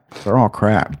crap. They're all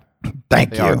crap.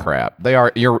 Thank you. They are crap. They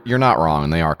are. You're not wrong,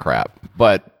 and they are crap.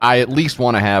 But I at least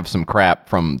want to have some crap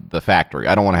from the factory.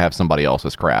 I don't want to have somebody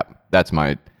else's crap.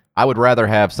 I would rather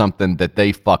have something that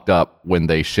they fucked up when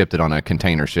they shipped it on a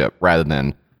container ship, rather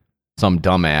than some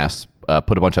dumbass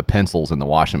put a bunch of pencils in the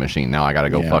washing machine. Now I got to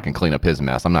go fucking clean up his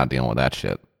mess. I'm not dealing with that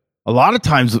shit. A lot of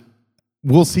times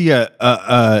we'll see if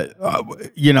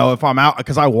I'm out,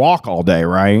 because I walk all day,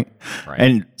 right?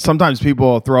 And sometimes people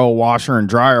will throw a washer and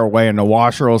dryer away, and the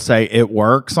washer will say it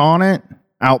works on it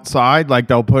outside. Like,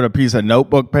 they'll put a piece of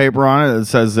notebook paper on it that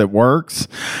says it works.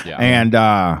 Yeah. And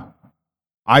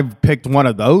I've picked one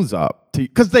of those up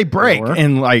because they break,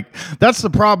 and like, that's the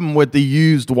problem with the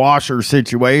used washer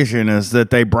situation, is that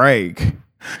they break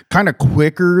kind of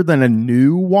quicker than a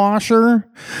new washer,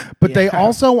 but they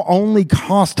also only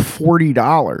cost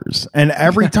 $40. And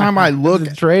every time I look,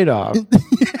 it's a trade-off.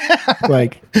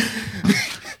 Like,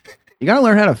 you gotta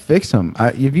learn how to fix them.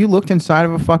 If you looked inside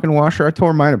of a fucking washer, I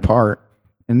tore mine apart,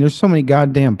 and there's so many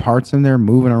goddamn parts in there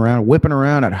moving around, whipping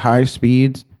around at high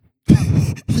speeds.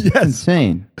 Yes.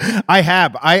 Insane. I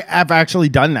have actually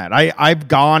done that. I've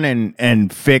gone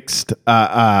and fixed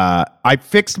I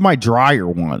fixed my dryer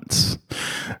once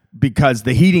because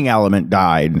the heating element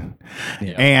died.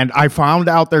 Yeah. And I found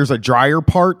out there's a dryer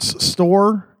parts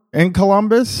store in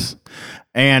Columbus.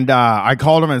 And I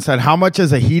called him and said, how much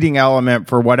is a heating element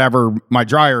for whatever my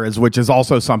dryer is, which is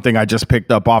also something I just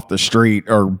picked up off the street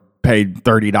or paid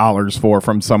 $30 for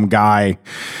from some guy.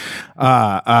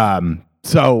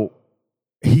 So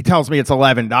he tells me it's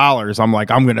 $11. I'm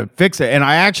like, I'm going to fix it. And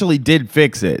I actually did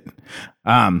fix it.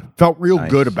 Felt real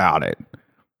good about it.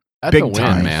 That's big a win,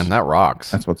 time, man. That rocks.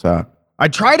 That's what's up. I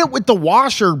tried it with the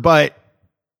washer, but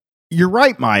you're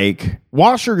right, Mike.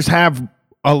 Washers have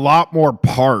a lot more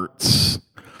parts.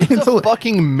 It's a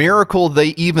fucking miracle they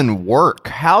even work.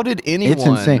 How did anyone? It's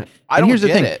insane. I don't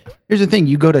get it. Here's the thing.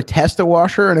 You go to test a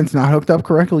washer and it's not hooked up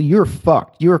correctly, you're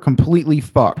fucked. You are completely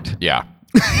fucked. Yeah.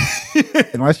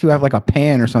 Unless you have like a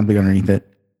pan or something underneath it.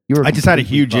 I just had a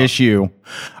huge issue.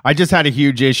 I just had a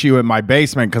huge issue in my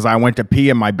basement because I went to pee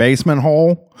in my basement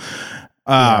hole.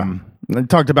 I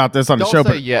talked about this on the show.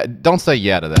 Don't say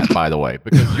yeah to that, by the way,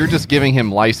 because you're just giving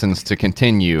him license to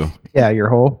continue. Yeah, your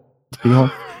hole. Pee hole.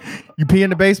 You pee in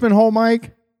the basement hole,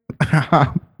 Mike?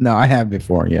 No, I have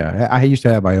before. Yeah, I used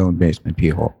to have my own basement pee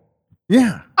hole.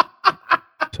 Yeah.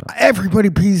 So. Everybody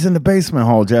pees in the basement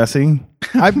hole, Jesse.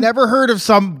 I've never heard of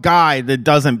some guy that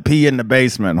doesn't pee in the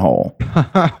basement hole.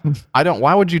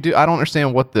 Why would you do? I don't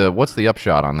understand what's the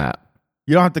upshot on that.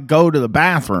 You don't have to go to the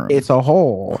bathroom. It's a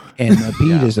hole, and the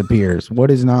pee disappears.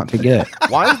 What is not to get?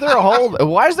 Why is there a hole?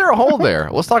 Why is there a hole there?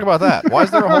 Let's talk about that. Why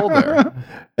is there a hole there?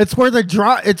 It's where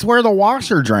the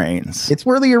washer drains. It's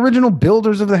where the original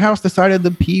builders of the house decided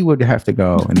the pee would have to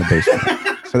go in the basement.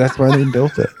 So that's why they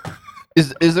built it.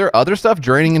 Is there other stuff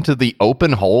draining into the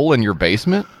open hole in your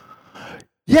basement?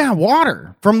 Yeah,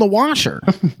 water from the washer.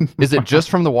 Is it just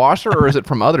from the washer, or is it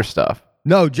from other stuff?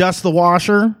 No, just the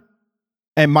washer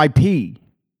and my pee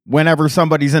whenever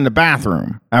somebody's in the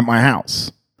bathroom at my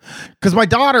house. Because my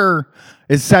daughter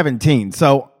is 17,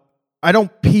 so I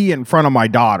don't pee in front of my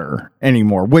daughter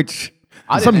anymore, which...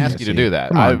 I didn't ask you to do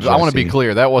that. I want to be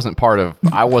clear. That wasn't part of...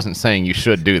 I wasn't saying you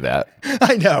should do that.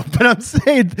 I know, but I'm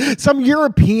saying some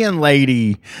European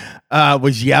lady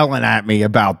was yelling at me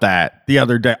about that the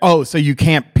other day. Oh, so you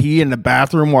can't pee in the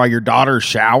bathroom while your daughter's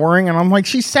showering? And I'm like,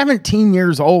 she's 17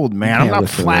 years old, man. I'm not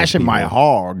flashing my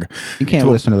hog. You can't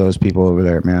listen to those people over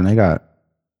there, man. They got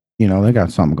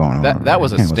something going on. That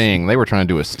was a sting. They were trying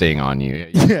to do a sting on you.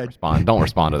 Yeah. Don't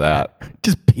respond to that.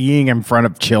 Just peeing in front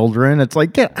of children. It's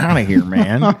like, get out of here,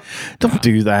 man. Don't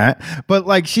do that. But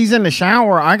like, she's in the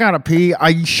shower. I gotta pee.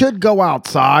 I should go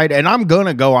outside, and I'm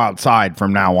gonna go outside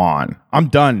from now on. I'm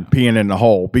done peeing in the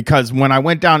hole, because when I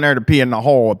went down there to pee in the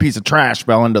hole, a piece of trash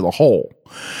fell into the hole.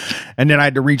 And then I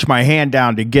had to reach my hand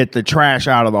down to get the trash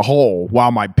out of the hole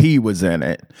while my pee was in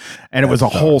it. And it was a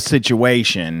whole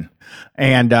situation.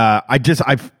 And I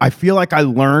feel like I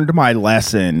learned my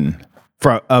lesson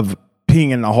of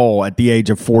peeing in the hole at the age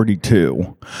of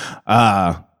 42.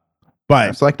 But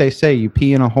it's like they say, you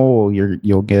pee in a hole,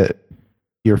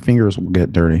 your fingers will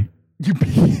get dirty. You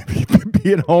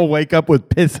pee in a hole, wake up with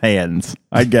piss hands,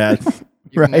 I guess.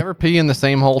 You can never pee in the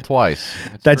same hole twice.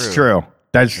 That's true.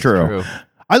 That's true.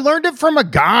 I learned it from a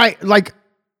guy. Like,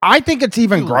 I think it's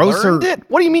even grosser. Learned it?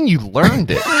 What do you mean you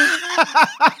learned it?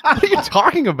 What are you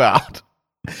talking about?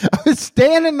 I was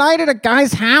staying at night at a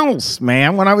guy's house,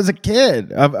 man, when I was a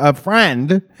kid, a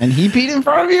friend. And he peed in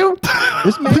front of you?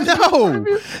 This man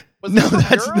No,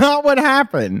 that's not what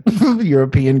happened.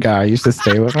 European guy I used to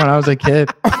stay with when I was a kid.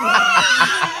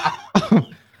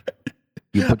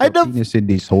 You put your penis in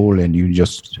this hole and you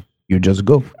just go. You just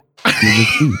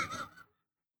pee.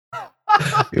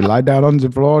 You lie down on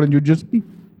the floor and you just pee.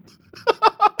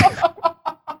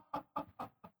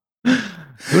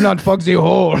 Do not fuck the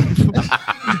hole.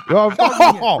 You're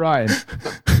fucking it, Brian.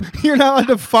 You're not allowed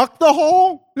to fuck the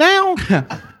hole now?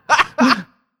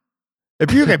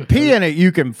 If you can pee in it,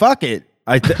 you can fuck it.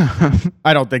 I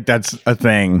don't think that's a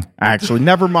thing, actually.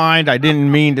 Never mind. I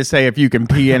didn't mean to say if you can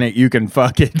pee in it, you can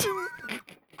fuck it.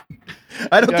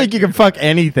 I don't think you can fuck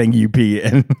anything you pee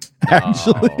in,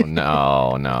 actually.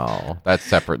 No. That's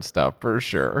separate stuff for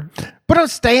sure. But I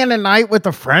was staying the night with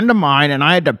a friend of mine, and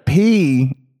I had to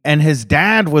pee, and his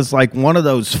dad was like one of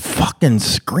those fucking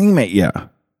scream at you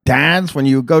dads when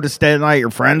you go to stay the night at your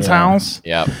friend's house.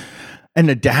 Yep. And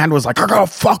the dad was like, I gotta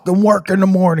fucking work in the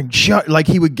morning. Shut. Like,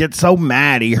 he would get so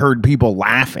mad he heard people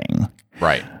laughing.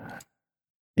 Right.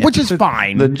 Yeah. Which is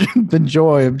fine. The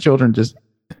joy of children just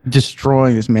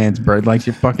destroying this man's brain, like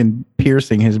you're fucking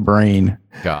piercing his brain.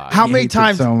 God. How many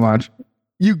times so much?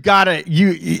 They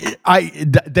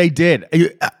did.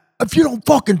 If you don't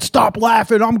fucking stop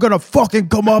laughing, I'm gonna fucking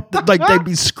come up. Like, they'd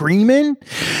be screaming,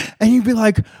 and you'd be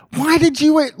like, why did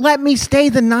you let me stay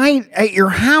the night at your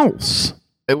house?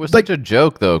 It was such a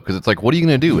joke, though, because it's like, what are you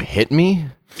going to do? Hit me?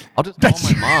 I'll just call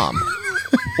my mom.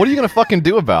 What are you going to fucking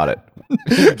do about it?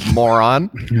 You moron.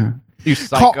 Yeah. You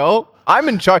psycho. I'm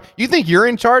in charge. You think you're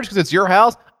in charge because it's your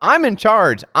house? I'm in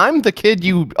charge. I'm the kid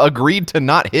you agreed to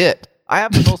not hit. I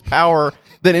have the most power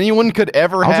that anyone could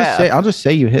ever have. I'll just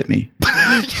say you hit me.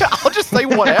 Yeah, I'll just say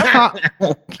whatever.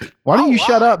 Why don't you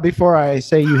shut up before I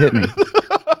say you hit me?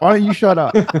 Why don't you shut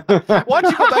up? Why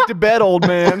don't you go back to bed, old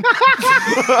man?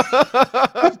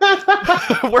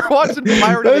 We're watching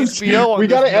Pirate of HBO. We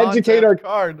got to educate our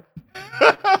card. We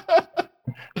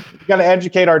got to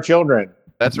educate our children.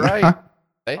 That's right.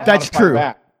 That's true.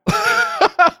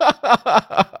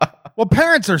 Well,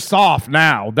 parents are soft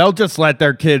now. They'll just let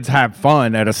their kids have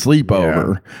fun at a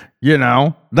sleepover. Yeah. You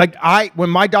know, like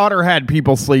when my daughter had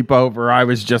people sleep over, I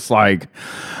was just like,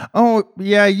 oh,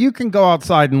 yeah, you can go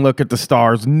outside and look at the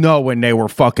stars, knowing they were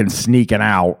fucking sneaking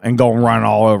out and going run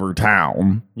all over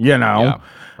town, you know?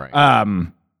 Yeah,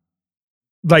 right.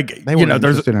 Like, they weren't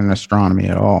interested in astronomy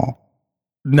at all.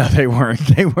 No, they weren't.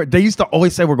 They used to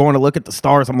always say, we're going to look at the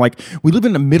stars. I'm like, we live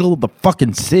in the middle of the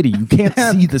fucking city. You can't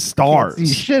see the stars. See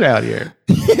shit out here.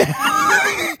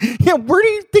 Yeah, where do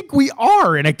you think we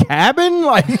are? In a cabin?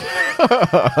 Like,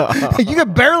 you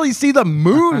can barely see the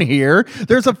moon here.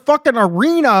 There's a fucking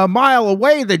arena a mile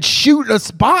away that's shooting a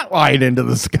spotlight into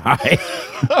the sky.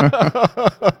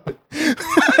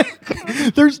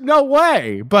 There's no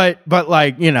way. But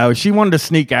like, you know, she wanted to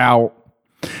sneak out.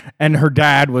 And her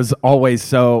dad was always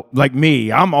so, like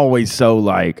me, I'm always so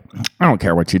like, I don't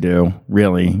care what you do,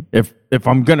 really. If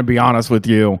I'm going to be honest with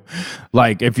you,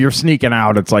 like if you're sneaking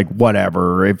out, it's like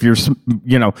whatever. If you're,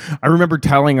 you know, I remember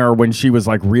telling her when she was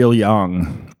like real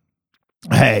young,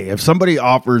 hey, if somebody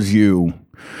offers you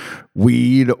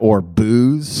weed or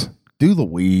booze, do the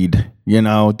weed, you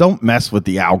know, don't mess with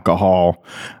the alcohol.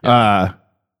 Yeah.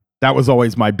 That was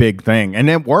always my big thing. And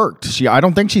it worked. I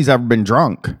don't think she's ever been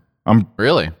drunk. I'm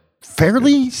really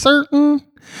fairly certain.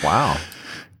 Wow.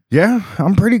 Yeah,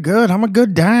 I'm pretty good. I'm a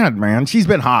good dad, man. She's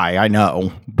been high, I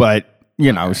know, but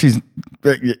you know, she's,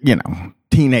 you know,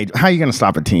 teenage. How are you going to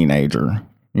stop a teenager?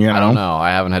 You know? I don't know.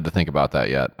 I haven't had to think about that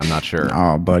yet. I'm not sure.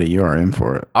 Oh, buddy, you are in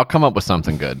for it. I'll come up with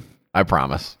something good. I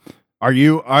promise. Are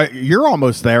you? You're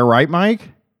almost there, right, Mike?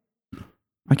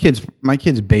 My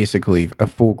kid's basically a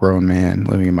full-grown man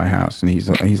living in my house, and he's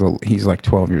like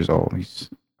 12 years old.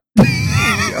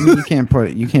 I mean,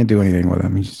 you can't do anything with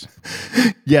him.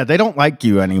 Yeah, they don't like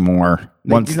you anymore.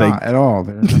 Not at all.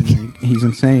 I mean, he's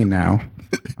insane now.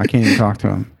 I can't even talk to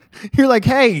him. You're like,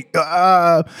 hey,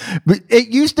 it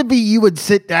used to be you would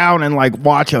sit down and like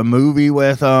watch a movie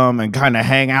with them and kind of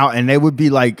hang out, and they would be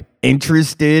like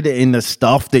interested in the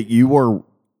stuff that you were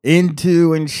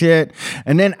into and shit.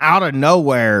 And then out of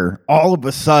nowhere, all of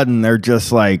a sudden, they're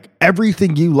just like,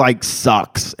 everything you like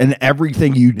sucks and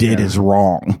everything you did is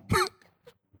wrong.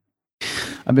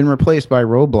 I've been replaced by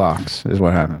Roblox is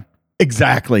what happened.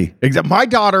 Exactly. My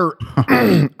daughter,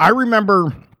 I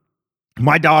remember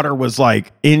my daughter was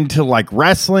like into like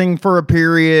wrestling for a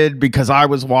period because I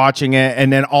was watching it.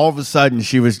 And then all of a sudden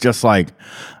she was just like,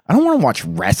 I don't want to watch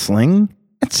wrestling.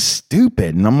 It's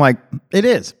stupid. And I'm like, it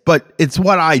is, but it's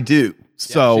what I do.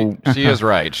 So yeah, she is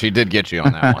right. She did get you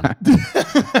on that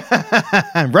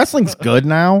one. Wrestling's good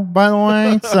now, by the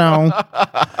way. So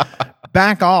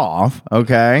back off.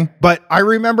 Okay. But I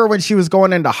remember when she was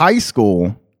going into high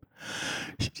school,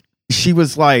 she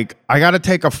was like, I got to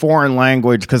take a foreign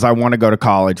language because I want to go to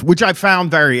college, which I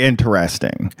found very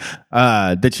interesting,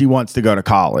 that she wants to go to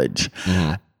college.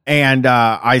 Mm-hmm. And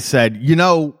I said, you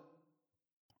know,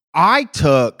 I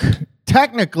took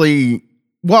technically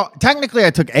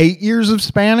I took 8 years of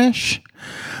Spanish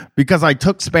because I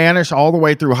took Spanish all the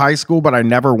way through high school, but I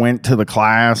never went to the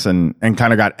class and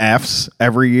kind of got Fs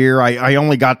every year. I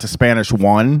only got to Spanish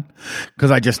 1 because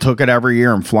I just took it every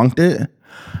year and flunked it.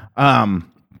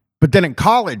 But then in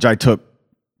college, I took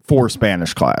 4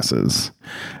 Spanish classes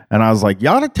and I was like, you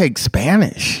ought to take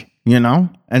Spanish, you know,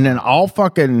 and then I'll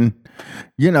fucking,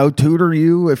 you know, tutor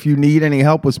you if you need any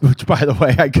help with, which by the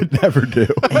way, I could never do.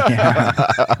 Yeah.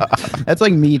 That's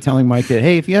like me telling my kid,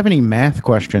 hey, if you have any math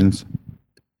questions,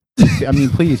 I mean,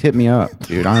 please hit me up,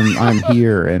 dude. I'm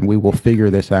here and we will figure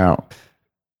this out.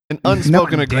 An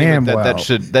unspoken agreement that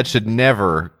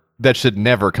should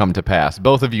never come to pass.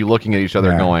 Both of you looking at each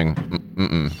other going,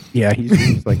 mm-mm. Yeah,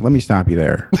 he's like, let me stop you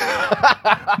there.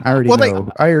 I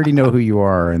already know who you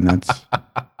are, and that's.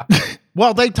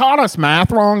 Well, they taught us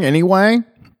math wrong anyway.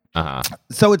 Uh-huh.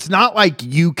 So it's not like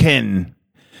you can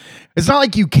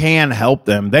help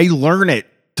them. They learn it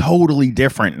totally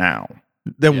different now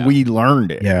than we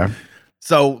learned it. Yeah.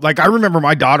 So like, I remember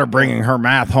my daughter bringing her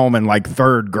math home in like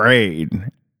 3rd grade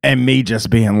and me just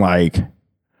being like,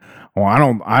 well,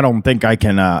 I don't think I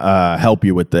can help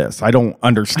you with this. I don't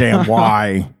understand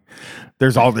why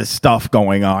there's all this stuff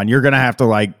going on. You're going to have to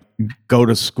like go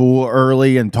to school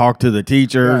early and talk to the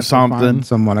teacher or something.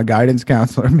 Someone, a guidance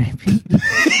counselor, maybe.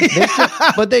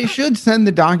 But they should send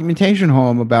the documentation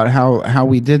home about how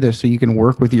we did this so you can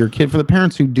work with your kid. For the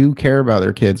parents who do care about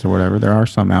their kids or whatever, there are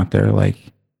some out there like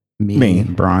me.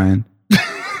 And Brian.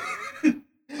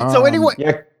 So anyway.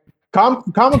 Yeah,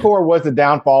 Common Core was the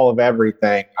downfall of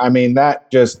everything. I mean, that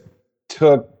just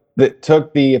took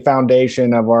the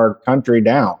foundation of our country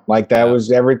down. Like that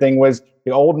was everything was. The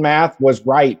old math was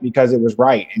right because it was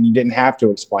right, and you didn't have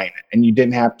to explain it, and you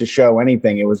didn't have to show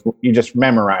anything. You just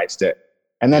memorized it,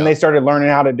 and then they started learning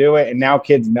how to do it, and now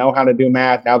kids know how to do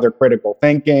math. Now they're critical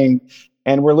thinking,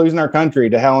 and we're losing our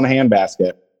country to hell in a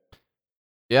handbasket.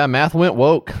 Yeah, math went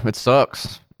woke. It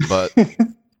sucks, but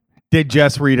did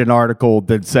just read an article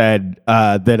that said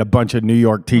that a bunch of New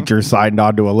York teachers signed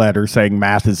onto a letter saying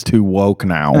math is too woke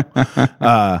now.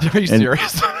 Are you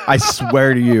serious? I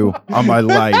swear to you on my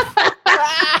life.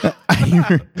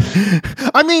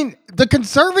 I mean, the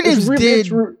conservatives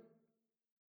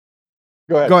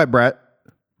Go ahead. Go ahead, Brett.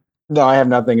 No, I have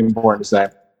nothing important to say.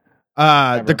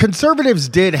 The conservatives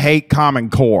did hate Common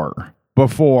Core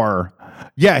before.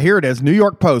 Yeah, here it is. New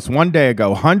York Post, one day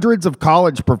ago. Hundreds of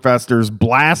college professors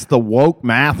blast the woke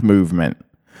math movement.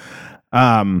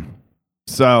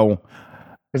 So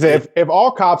if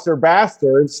all cops are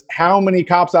bastards, how many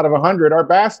cops out of 100 are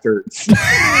bastards?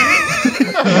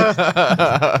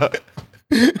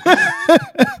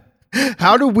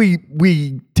 How do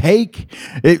we take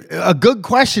it? A good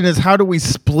question is, how do we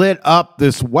split up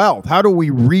this wealth? How do we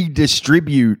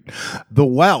redistribute the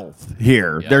wealth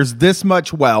here? Yeah. There's this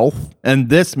much wealth and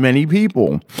this many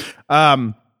people.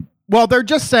 Well, they're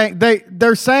just saying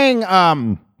they're saying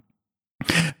that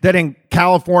in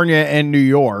California and New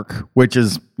York, which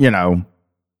is,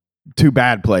 two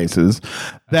bad places,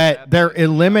 that they're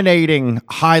eliminating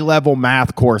high-level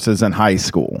math courses in high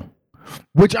school.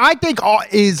 Which I think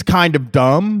is kind of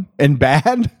dumb and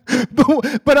bad.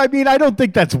 But I mean, I don't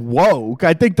think that's woke.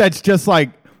 I think that's just like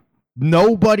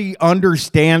nobody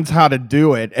understands how to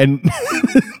do it. And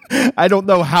I don't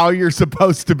know how you're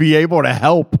supposed to be able to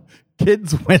help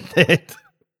kids with it.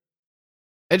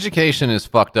 Education is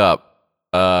fucked up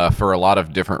for a lot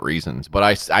of different reasons. But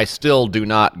I still do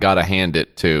not gotta hand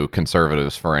it to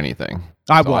conservatives for anything.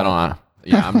 I'm not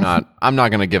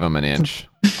going to give them an inch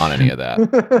on any of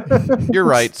that. You're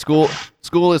right.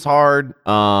 School is hard,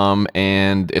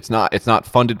 and it's not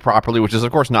funded properly, which is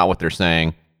of course not what they're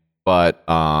saying. But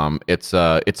it's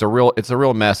a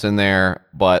real mess in there.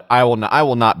 But I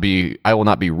will not be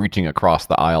reaching across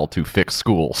the aisle to fix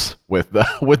schools with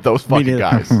those fucking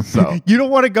guys. So you don't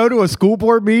want to go to a school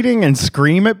board meeting and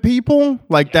scream at people?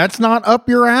 Like that's not up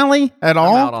your alley at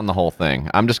all? I'm out on the whole thing.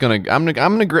 I'm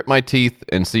gonna grit my teeth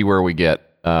and see where we get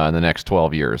in the next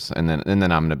 12 years, and then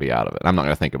I'm gonna be out of it. I'm not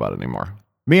gonna think about it anymore.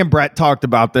 Me and Brett talked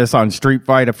about this on Street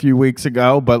Fight a few weeks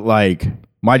ago, but like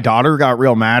my daughter got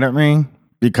real mad at me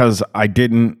because I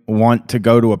didn't want to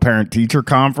go to a parent-teacher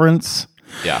conference.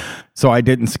 Yeah. So I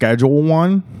didn't schedule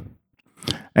one.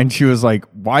 And she was like,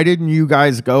 why didn't you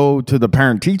guys go to the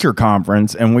parent-teacher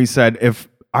conference? And we said, if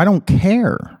I don't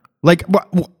care. Like,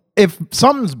 if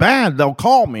something's bad, they'll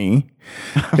call me.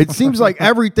 It seems like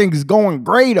everything's going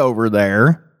great over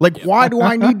there. Like, why do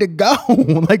I need to go?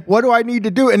 Like, what do I need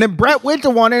to do? And then Brett went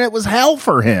to one, and it was hell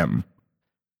for him.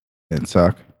 It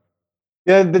sucked.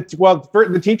 Yeah,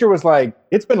 the teacher was like,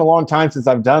 it's been a long time since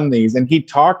I've done these. And he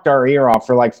talked our ear off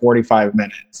for like 45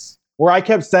 minutes where I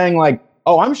kept saying like,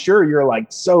 oh, I'm sure you're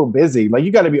like so busy. Like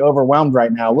you got to be overwhelmed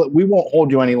right now. We won't hold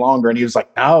you any longer. And he was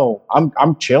like, no,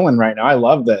 I'm chilling right now. I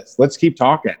love this. Let's keep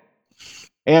talking.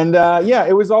 And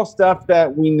it was all stuff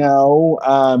that we know.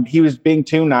 He was being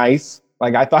too nice.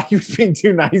 Like I thought he was being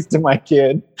too nice to my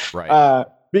kid. Right.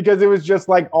 Because it was just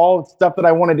like all stuff that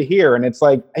I wanted to hear. And it's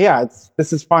like, yeah,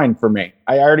 this is fine for me.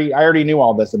 I already knew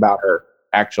all this about her,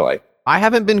 actually. I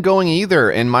haven't been going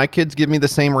either. And my kids give me the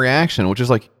same reaction, which is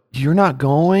like, you're not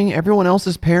going? Everyone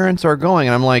else's parents are going.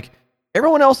 And I'm like,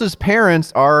 everyone else's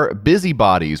parents are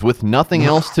busybodies with nothing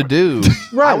else to do.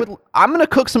 Right. I'm going to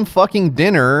cook some fucking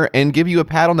dinner and give you a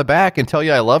pat on the back and tell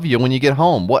you I love you when you get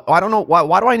home. I don't know.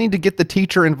 Why do I need to get the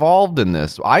teacher involved in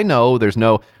this? I know there's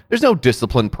no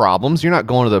discipline problems. You're not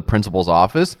going to the principal's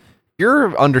office.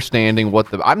 You're understanding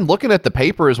I'm looking at the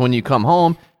papers when you come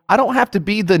home. I don't have to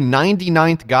be the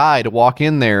 99th guy to walk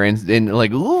in there and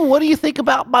like, ooh, what do you think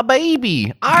about my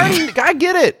baby? I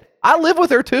get it. I live with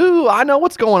her too. I know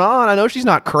what's going on. I know she's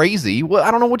not crazy. Well,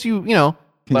 I don't know what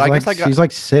but she's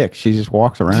like sick. She just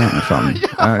walks around or something.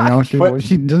 I know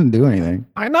she doesn't do anything.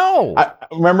 I know. I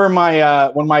remember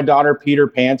when my daughter peed her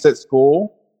pants at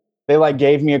school. They like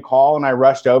gave me a call and I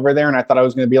rushed over there and I thought I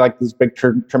was going to be like this big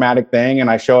traumatic thing. And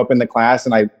I show up in the class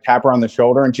and I tap her on the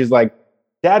shoulder and she's like,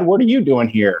 Dad, what are you doing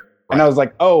here? Right. And I was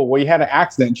like, oh, well, you had an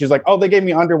accident. And she's like, oh, they gave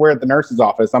me underwear at the nurse's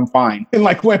office. I'm fine. And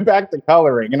like went back to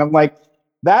coloring. And I'm like,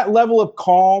 that level of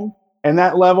calm and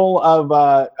that level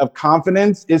of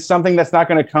confidence is something that's not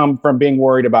going to come from being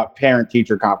worried about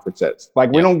parent-teacher conferences.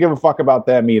 Like we don't give a fuck about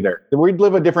them either. We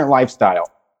live a different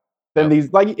lifestyle than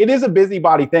these. Like it is a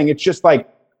busybody thing. It's just like,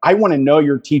 I want to know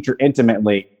your teacher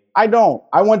intimately. I don't.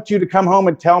 I want you to come home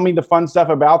and tell me the fun stuff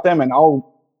about them and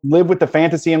I'll live with the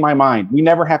fantasy in my mind. We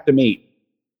never have to meet.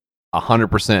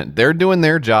 100%. They're doing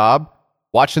their job,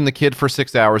 watching the kid for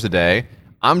 6 hours a day.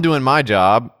 I'm doing my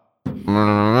job.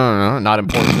 Not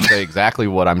important to say exactly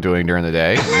what I'm doing during the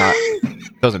day.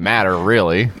 Doesn't matter,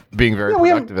 really. Being very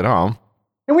productive at home.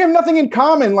 And we have nothing in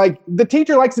common. Like the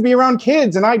teacher likes to be around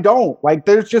kids and I don't. Like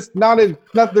there's just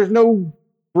there's no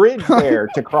bridge there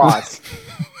to cross.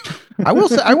 I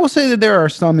will say that there are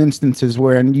some instances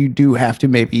where you do have to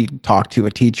maybe talk to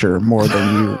a teacher more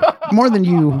than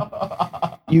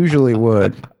you usually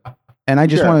would. And I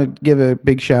just want to give a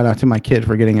big shout out to my kid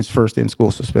for getting his first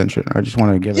in-school suspension. I just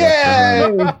want to give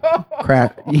it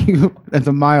crack. That's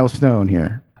a milestone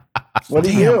here. What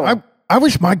do you do? I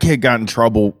wish my kid got in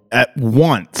trouble at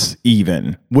once.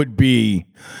 Even would be.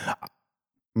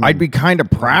 I'd be kind of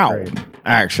proud,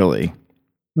 actually.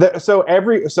 So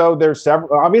there's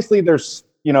several. Obviously, there's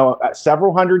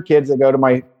several hundred kids that go to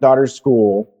my daughter's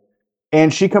school,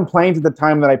 and she complains at the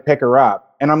time that I pick her up.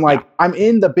 And I'm like, I'm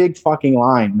in the big fucking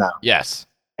line now. Yes.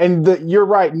 And you're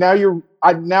right. Now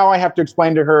I have to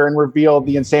explain to her and reveal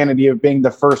the insanity of being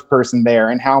the first person there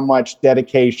and how much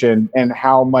dedication and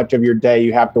how much of your day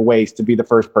you have to waste to be the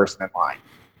first person in line.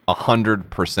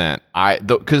 100%.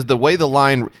 Because the way the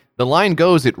line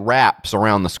goes, it wraps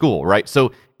around the school, right?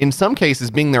 So in some cases,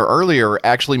 being there earlier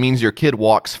actually means your kid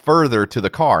walks further to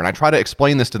the car. And I try to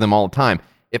explain this to them all the time.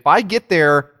 If I get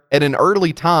there at an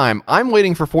early time, I'm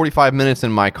waiting for 45 minutes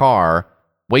in my car,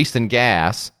 wasting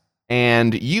gas,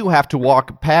 and you have to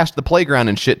walk past the playground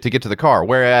and shit to get to the car.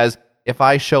 Whereas if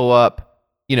I show up,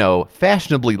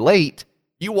 fashionably late,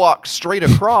 you walk straight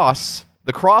across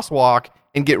the crosswalk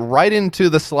and get right into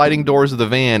the sliding doors of the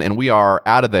van, and we are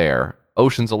out of there,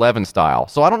 Ocean's 11 style.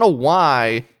 So I don't know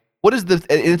why.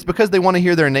 It's because they want to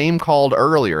hear their name called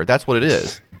earlier. That's what it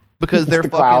is. Because they're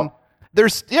fucking...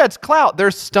 It's clout.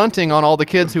 They're stunting on all the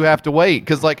kids who have to wait.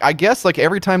 Because, I guess,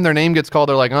 every time their name gets called,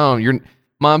 they're like, oh, your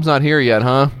mom's not here yet,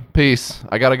 huh? Peace.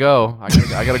 I gotta go. I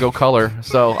gotta go color.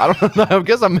 So, I don't know. I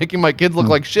guess I'm making my kids look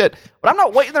like shit. But I'm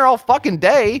not waiting there all fucking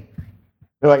day.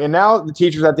 They're like, and now the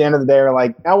teachers at the end of the day are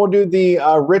like, now we'll do the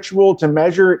ritual to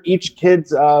measure each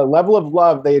kid's level of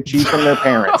love they achieve from their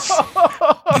parents.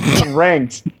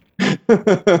 Ranked.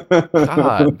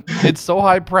 God, it's so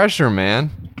high pressure, man.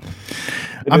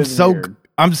 I'm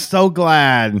so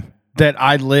glad that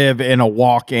I live in a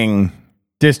walking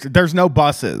district. There's no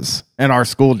buses in our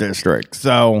school district.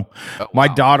 So my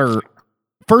daughter,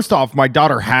 first off, my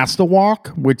daughter has to walk,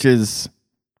 which is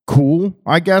cool,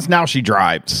 I guess. Now she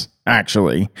drives,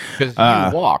 actually. Because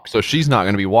you walk, so she's not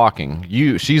going to be walking.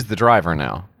 She's the driver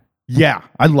now. Yeah,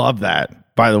 I love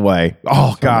that, by the way.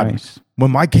 Oh, so God. Nice. When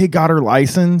my kid got her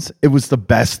license, it was the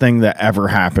best thing that ever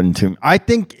happened to me. I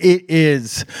think it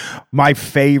is my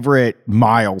favorite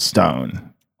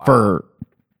milestone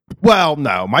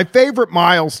my favorite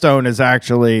milestone is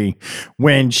actually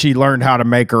when she learned how to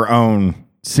make her own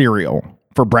cereal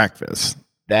for breakfast.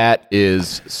 That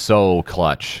is so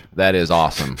clutch. That is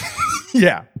awesome.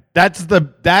 Yeah.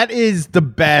 That is the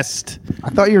best. I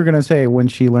thought you were gonna say when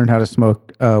she learned how to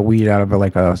smoke weed out of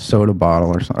a soda bottle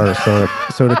or a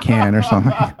soda can or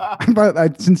something. I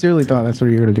sincerely thought that's what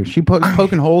you were gonna do. She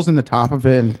poking holes in the top of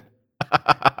it.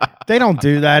 They don't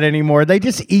do that anymore. They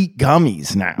just eat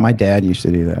gummies now. My dad used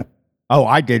to do that. Oh,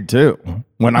 I did too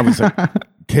when I was a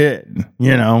kid.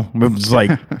 It was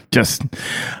just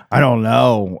I don't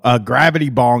know. A gravity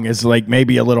bong is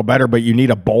maybe a little better, but you need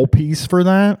a bowl piece for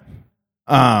that.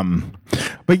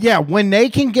 But yeah, when they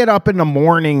can get up in the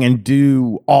morning and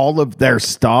do all of their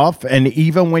stuff, and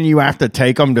even when you have to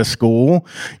take them to school,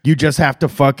 you just have to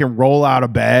fucking roll out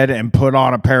of bed and put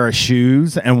on a pair of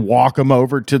shoes and walk them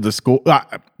over to the school.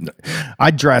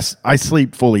 I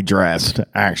sleep fully dressed,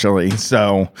 actually.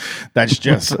 So that's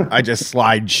just, I just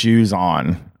slide shoes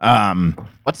on.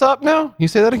 What's up now? You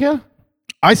say that again?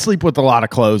 I sleep with a lot of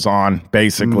clothes on,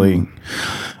 basically.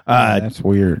 That's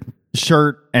weird.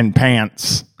 Shirt and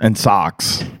pants and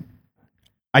socks.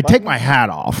 I take my hat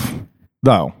off,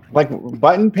 though. Like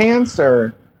button pants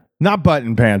or not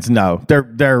button pants? No,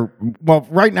 they're well.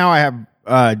 Right now, I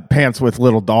have pants with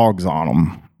little dogs on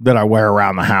them that I wear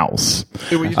around the house.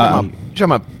 You're talking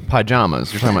about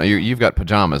pajamas. You're talking about you've got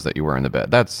pajamas that you wear in the bed.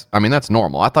 That's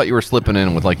normal. I thought you were slipping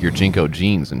in with your Jinko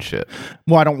jeans and shit.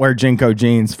 Well, I don't wear Jinko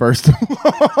jeans, first of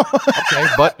all. Okay,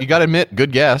 but you got to admit,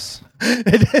 good guess.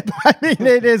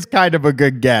 It is kind of a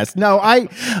good guess. No,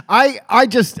 I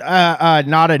just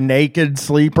not a naked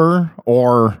sleeper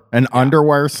or an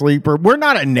underwear sleeper. We're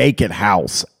not a naked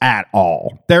house at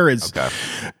all. There is,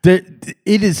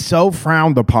 it is so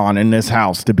frowned upon in this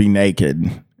house to be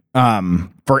naked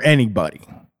for anybody.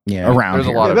 Yeah, around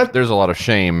there's a lot of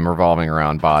shame revolving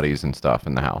around bodies and stuff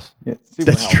in the house. Yeah,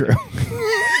 that's true.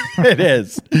 It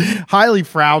is highly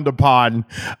frowned upon.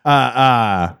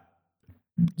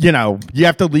 You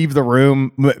have to leave the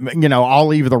room. I'll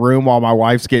leave the room while my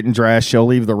wife's getting dressed. She'll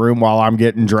leave the room while I'm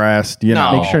getting dressed.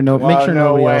 Make sure nobody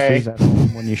else is at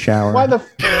home when you shower.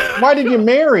 Why did you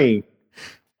marry?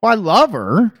 Well, I love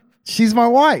her. She's my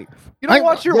wife. You don't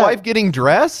watch your wife getting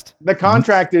dressed? The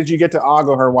contract is you get to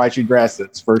ogle her while she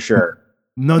dresses, for sure.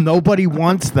 No, nobody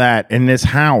wants that in this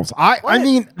house. I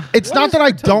mean, it's what not that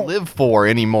I don't live for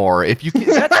anymore. If you can,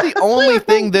 that's the only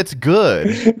thing that's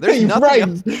good. There's nothing right.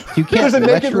 else. You There's a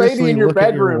naked lady in your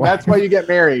bedroom. That's why you get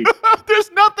married. There's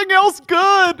nothing else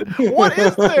good. What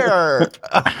is there?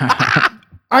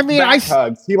 I mean, back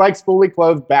hugs. He likes fully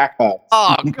clothed back hugs.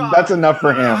 Oh, God. That's enough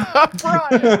for him.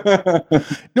 Brian.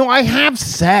 No, I have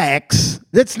sex.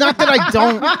 It's not that I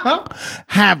don't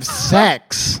have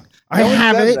sex. I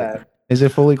have it. That. Is it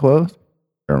fully closed?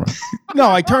 No,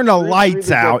 I turn the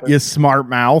lights out, you smart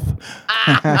mouth.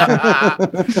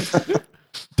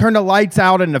 Turn the lights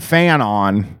out and the fan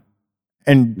on,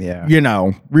 and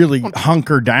really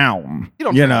hunker down. You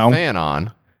don't turn the fan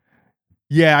on.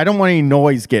 Yeah, I don't want any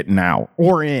noise getting out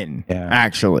or in. Yeah.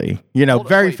 Actually,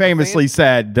 very famously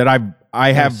said that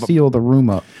I have seal the room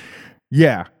up.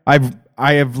 Yeah, I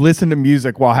have listened to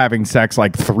music while having sex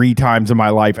like 3 times in my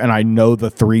life, and I know the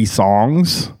 3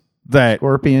 songs that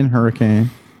Scorpion, Hurricane.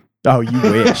 Oh, you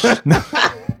wish.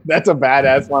 That's a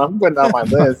badass one. I'm putting on my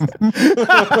list.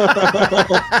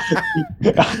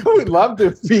 I would love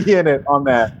to be in it on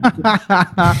that.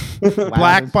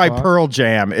 Black by Pearl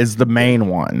Jam is the main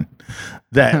one.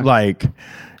 That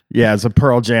it's a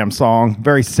Pearl Jam song.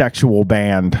 Very sexual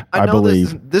band, I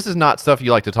believe. This is not stuff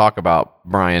you like to talk about,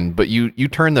 Brian, but you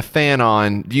turn the fan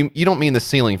on. You don't mean the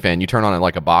ceiling fan. You turn on it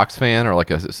like a box fan or like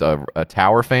a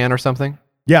tower fan or something?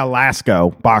 Yeah,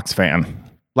 Lasco box fan.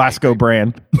 Lasco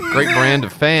brand. Great brand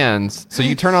of fans. So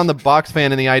you turn on the box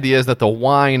fan and the idea is that the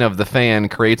whine of the fan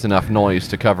creates enough noise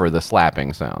to cover the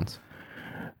slapping sounds.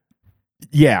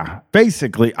 Yeah,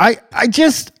 basically. I'm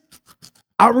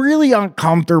really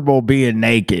uncomfortable being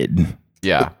naked.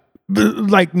 Yeah.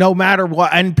 Like no matter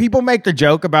what. And people make the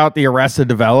joke about the Arrested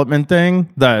Development thing,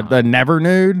 the never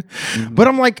nude. Mm-hmm. But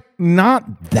I'm like,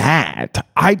 not that.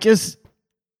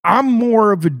 I'm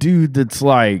more of a dude that's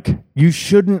like, you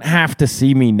shouldn't have to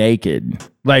see me naked.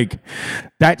 Like,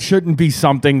 that shouldn't be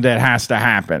something that has to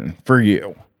happen for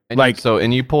you.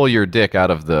 And you pull your dick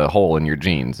out of the hole in your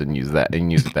jeans and use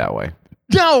it that way.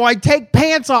 No, I take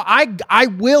pants off. I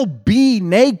will be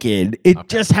naked. It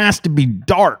just has to be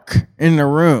dark in the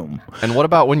room. And what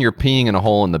about when you're peeing in a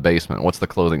hole in the basement? What's the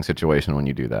clothing situation when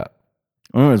you do that?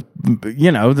 Well, it's,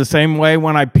 the same way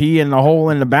when I pee in the hole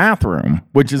in the bathroom,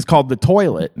 which is called the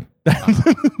toilet.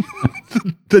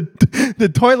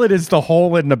 The toilet is the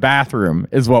hole in the bathroom,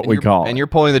 is what we call it. And you're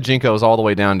pulling the Jinkos all the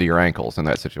way down to your ankles in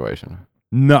that situation.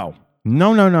 No.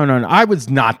 I was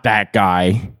not that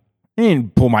guy. I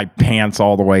didn't pull my pants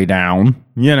all the way down,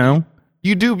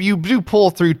 You do pull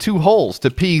through 2 holes to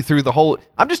pee through the hole.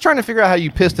 I'm just trying to figure out how you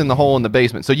pissed in the hole in the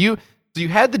basement. So you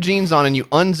had the jeans on and you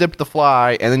unzipped the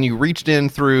fly and then you reached in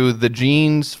through the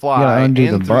jeans fly. Yeah,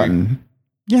 undo the button.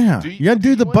 Yeah, you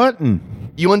undo the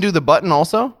button. You undo the button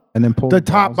also? And then pull the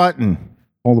top button.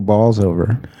 Pull the balls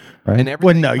over. Right?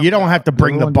 Well, no, you don't have to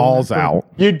bring the balls out.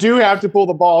 You do have to pull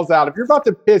the balls out. If you're about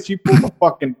to piss, you pull the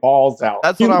fucking balls out.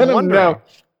 That's what I'm wondering. No,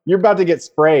 you're about to get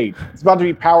sprayed. It's about to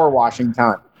be power washing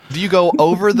time. Do you go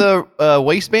over the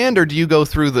waistband or do you go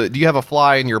through do you have a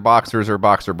fly in your boxers or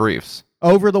boxer briefs?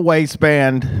 Over the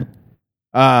waistband.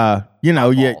 You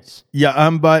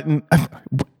unbutton.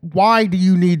 Why do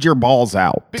you need your balls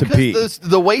out to pee? Because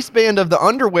the waistband of the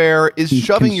underwear is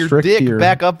shoving your dick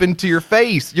back up into your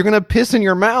face. You're going to piss in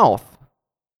your mouth.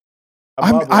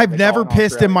 I've never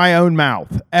pissed in my own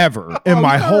mouth ever in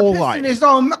my whole life.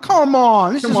 Come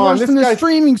on. This is worse than the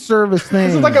streaming service thing.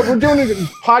 This is like we're doing a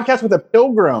podcast with a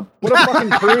pilgrim. What a fucking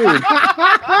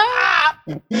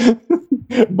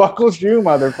prude. Buckle shoe,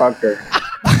 motherfucker.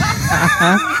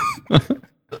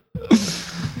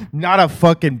 Not a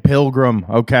fucking pilgrim,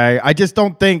 okay? I just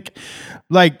don't think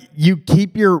you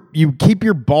keep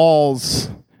your balls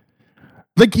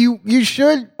like you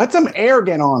should. Let some air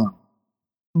get on them.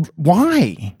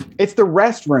 Why? It's the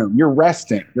restroom. You're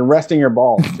resting. You're resting your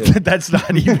balls. That's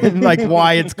not even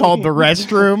why it's called the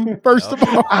restroom. First of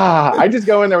all, I just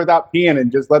go in there without peeing and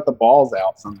just let the balls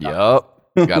out sometimes. Yup.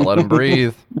 You gotta let them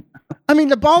breathe. I mean,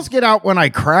 the balls get out when I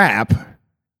crap.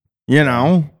 They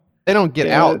don't get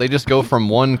out. They just go from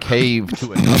one cave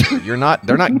to another.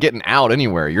 They're not getting out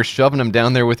anywhere. You're shoving them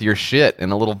down there with your shit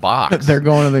in a little box. They're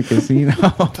going to the casino.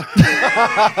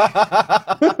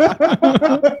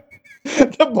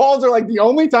 The balls are like the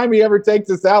only time he ever takes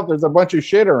us out. There's a bunch of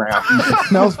shit around. It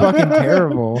smells fucking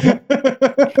terrible.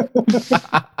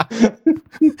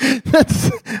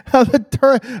 That's how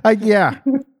yeah.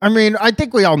 I mean, I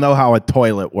think we all know how a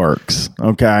toilet works.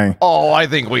 Okay. Oh, I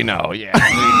think we know.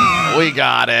 Yeah, we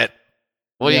got it.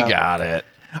 We got it.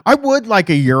 I would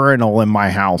like a urinal in my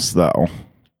house, though.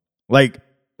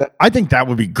 I think that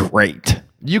would be great.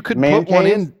 You could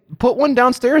put one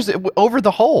downstairs over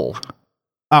the hole.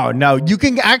 Oh no, you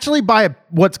can actually buy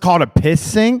what's called a piss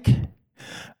sink,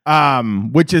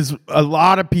 which is a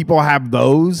lot of people have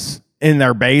those in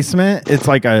their basement. It's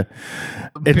like I'm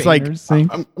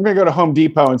gonna go to Home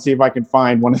Depot and see if I can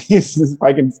find one of these. If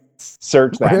I can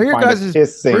search that. Where are your guys'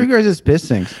 piss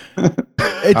sinks?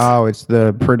 It's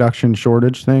the production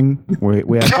shortage thing.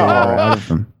 We have to order out of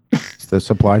them. It's the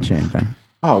supply chain thing.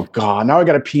 Oh God! Now I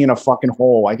got to pee in a fucking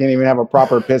hole. I can't even have a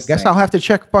proper piss. Guess I'll have to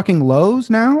check fucking Lowe's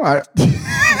now.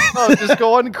 Just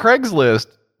go on Craigslist.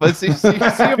 Let's see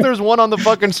if there's one on the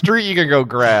fucking street you can go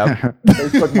grab.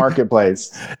 Facebook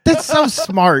Marketplace. That's so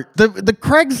smart. The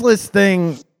Craigslist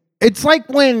thing. It's like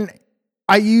when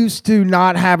I used to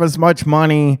not have as much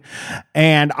money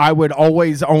and I would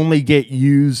always only get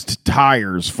used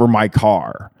tires for my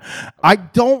car. I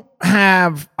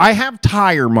have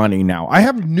tire money now. I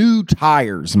have new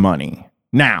tires money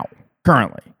now,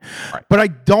 currently. Right. But I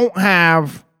don't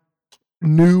have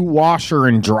new washer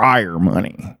and dryer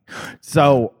money.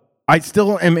 So I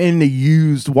still am in the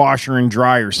used washer and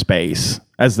dryer space,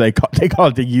 as they call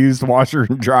it, the used washer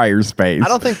and dryer space. I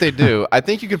don't think they do. I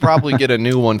think you could probably get a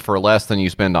new one for less than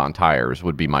you spend on tires,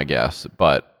 would be my guess.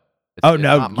 But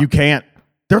you can't.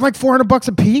 They're like $400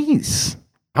 a piece.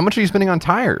 How much are you spending on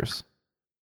tires?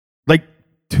 Like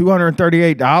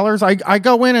 $238. I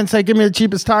go in and say, "Give me the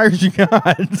cheapest tires you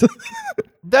got."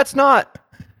 That's not.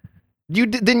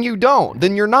 Then you don't.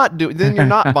 Then you're not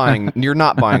buying. You're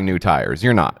not buying new tires.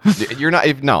 You're not.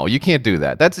 No, you can't do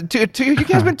that. That's you can't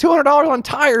spend $200 on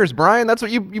tires, Brian. That's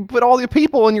what you put all the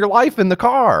people in your life in the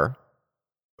car.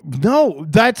 No,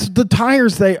 that's the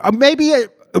tires.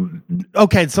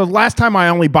 Okay. So last time I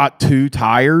only bought 2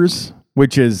 tires,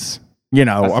 which is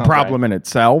a problem in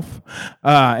itself,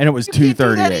 and it was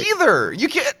 $238. Either you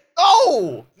can't.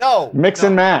 No. Mix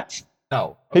and match.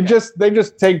 No. Okay.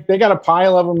 They got a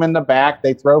pile of them in the back.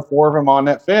 They throw 4 of them on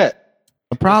that fit.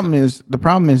 The problem is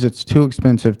it's too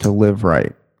expensive to live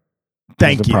right.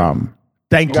 Thank you. Problem.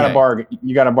 Thank you. You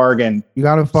got to bargain. You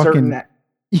got to fucking.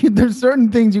 There's certain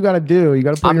things you got to do. You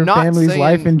got to put your family's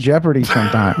life in jeopardy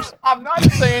sometimes. I'm not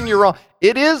saying you're wrong.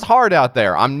 It is hard out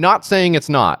there. I'm not saying it's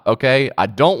not. Okay.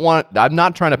 I'm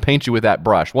not trying to paint you with that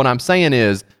brush. What I'm saying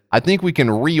is, I think we can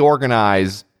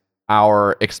reorganize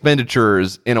our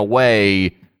expenditures in a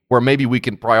way where maybe we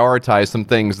can prioritize some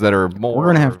things that are more.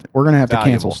 We're gonna have to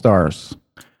cancel Stars.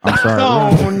 I'm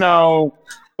sorry. No.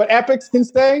 But Epics can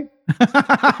stay.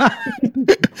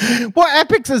 Well,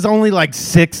 Epics is only like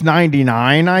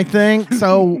 $6.99, I think.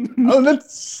 So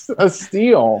that's a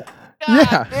steal.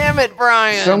 God damn it,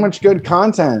 Brian! So much good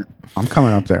content. I'm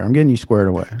coming up there. I'm getting you squared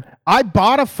away. I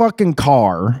bought a fucking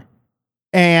car,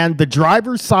 and the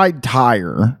driver's side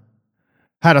tire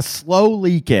had a slow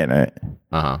leak in it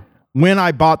when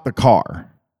I bought the car.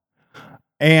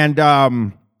 And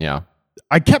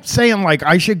I kept saying, like,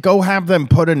 I should go have them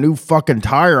put a new fucking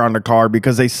tire on the car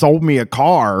because they sold me a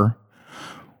car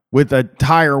with a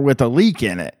tire with a leak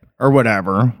in it or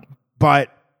whatever. But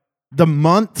the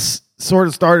months sort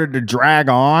of started to drag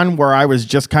on where I was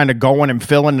just kind of going and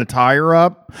filling the tire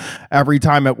up every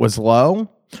time it was low.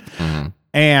 Mm-hmm.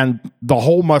 And the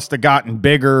hole must have gotten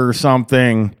bigger or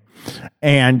something.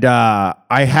 And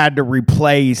I had to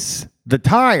replace the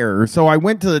tire. So I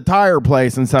went to the tire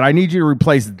place and said, I need you to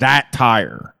replace that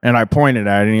tire. And I pointed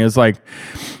at it and he was like,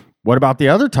 what about the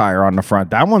other tire on the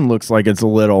front? That one looks like it's a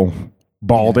little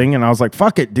balding. And I was like,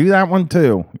 fuck it, do that one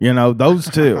too. Those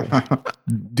two.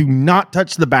 Do not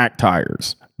touch the back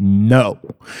tires. No.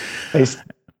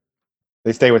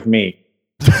 They stay with me.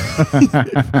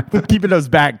 Keeping those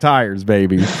back tires,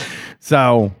 baby.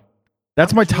 So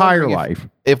that's my tire life.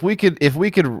 If we could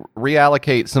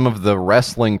reallocate some of the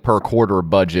wrestling per quarter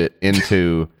budget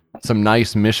into some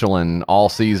nice Michelin all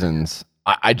seasons,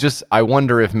 I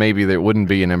wonder if maybe there wouldn't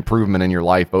be an improvement in your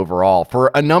life overall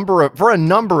for a number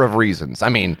of reasons. I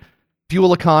mean,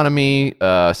 fuel economy,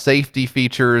 safety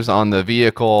features on the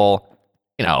vehicle,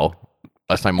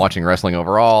 less time watching wrestling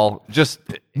overall. Just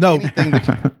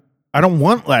anything I don't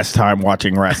want less time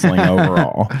watching wrestling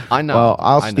overall. I know. Well,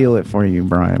 I'll steal it for you,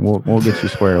 Brian. We'll get you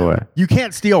squared away. You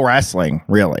can't steal wrestling,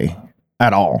 really,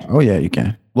 at all. Oh yeah, you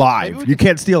can. Live. You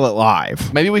can't steal it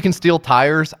live. Maybe we can steal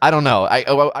tires. I don't know.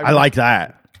 I like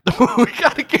that. we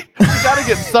gotta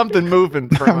get something moving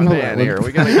from a man here.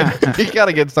 We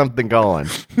gotta get something going.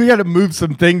 We gotta move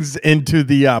some things into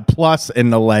the plus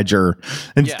in the ledger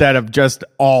instead of just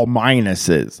all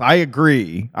minuses. I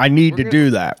agree. I need to do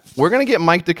that. We're gonna get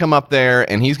Mike to come up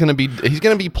there, and he's gonna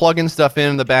be plugging stuff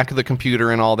in the back of the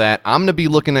computer and all that. I'm gonna be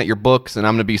looking at your books, and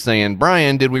I'm gonna be saying,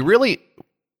 Brian, did we really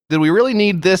did we really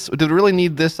need this? Did we really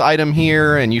need this item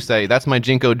here? And you say, that's my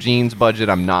Jinko jeans budget.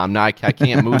 I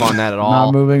can't move on that at all.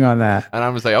 Not moving on that. And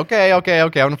I'm gonna say, okay. I'm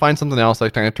gonna find something else. I'm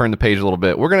gonna turn the page a little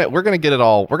bit. We're gonna get it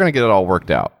all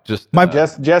worked out.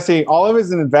 Jesse, all of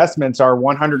his investments are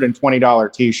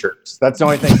 $120 t-shirts. That's the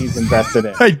only thing he's invested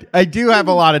in. I do have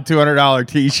a lot of $200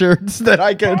 t-shirts that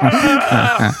I could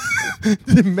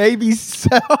maybe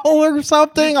sell or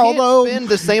something. Although spend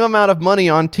the same amount of money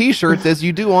on t-shirts as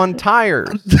you do on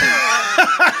tires.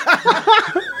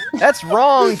 That's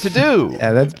wrong to do.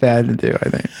 Yeah, that's bad to do, I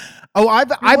think. Oh, I've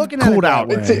cooled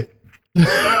out. It's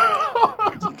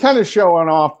kind of showing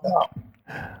off though.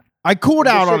 I cooled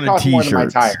out on the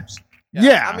t-shirts. Tires.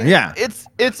 Yeah, I mean,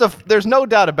 it's a there's no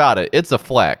doubt about it. It's a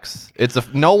flex.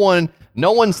 No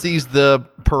one sees the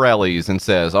Pirellis and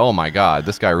says, "Oh my God,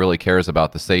 this guy really cares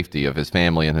about the safety of his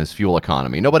family and his fuel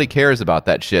economy." Nobody cares about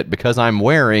that shit because I'm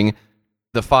wearing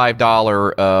the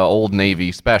 $5 Old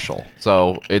Navy special.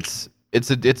 So it's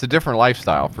a different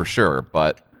lifestyle for sure,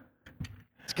 but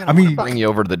it's gonna bring you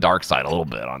over to the dark side a little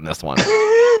bit on this one.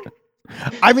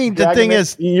 I mean, the thing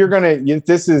is, you're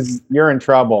in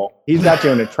trouble. He's got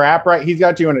you in a trap, right? He's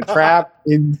got you in a trap.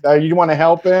 You want to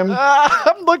help him?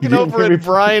 I'm looking over at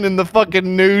Brian in the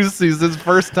fucking news. He's his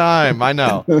first time. I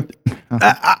know.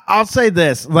 I'll say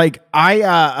this: like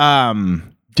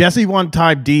Jesse one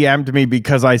time DM'd me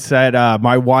because I said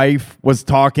my wife was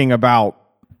talking about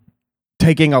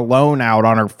taking a loan out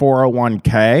on her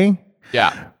 401k.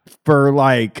 Yeah, for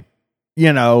like,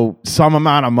 some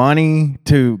amount of money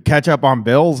to catch up on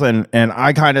bills, and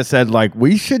I kind of said like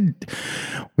we should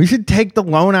take the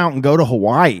loan out and go to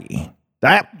Hawaii.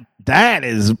 That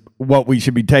is what we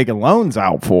should be taking loans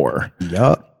out for.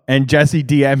 Yup. And Jesse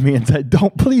DM'd me and said,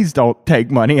 please don't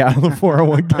take money out of the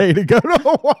 401k to go to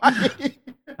Hawaii.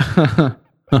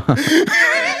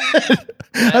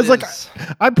 I was like,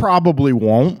 I probably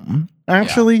won't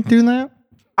actually do that.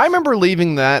 I remember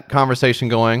leaving that conversation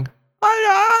going,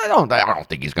 I don't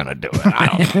think he's going to do it.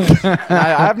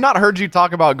 I have not heard you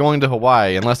talk about going to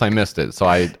Hawaii unless I missed it. So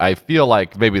I feel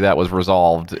like maybe that was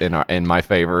resolved in my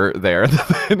favor there.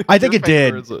 I think it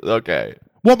did. Okay.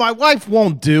 Well, my wife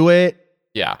won't do it.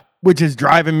 Yeah. Which is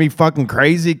driving me fucking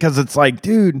crazy because it's like,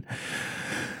 dude,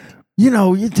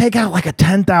 you take out like a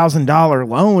 $10,000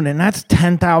 loan and that's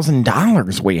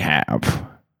 $10,000 we have.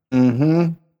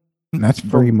 Mm-hmm. That's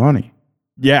free money.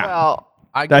 Yeah. Well,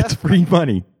 that's free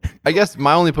money. I guess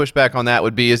my only pushback on that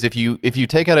would be is if you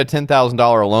take out a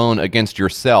 $10,000 loan against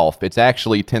yourself, it's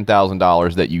actually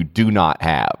 $10,000 that you do not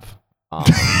have.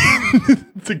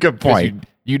 It's a good point.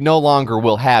 You no longer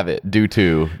will have it due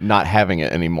to not having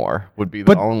it anymore. Would be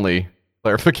the only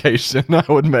clarification I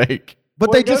would make.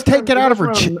 But they just take it out of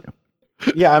her.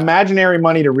 Yeah, imaginary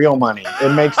money to real money.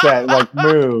 It makes that like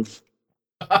move.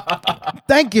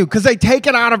 Thank you, because they take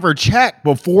it out of her check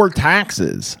before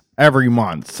taxes every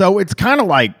month. So it's kind of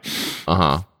like,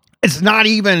 it's not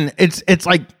even. It's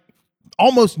like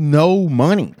almost no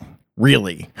money,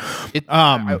 really.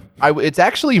 It's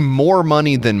actually more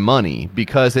money than money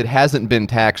because it hasn't been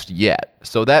taxed yet.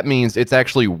 So that means it's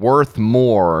actually worth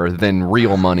more than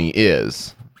real money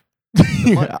is.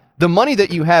 The money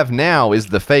that you have now is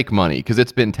the fake money because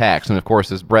it's been taxed, and of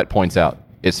course, as Brett points out,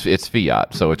 it's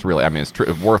fiat, so it's really, it's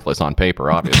worthless on paper,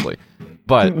 obviously.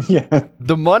 But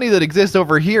the money that exists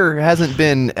over here hasn't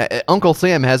been. Uncle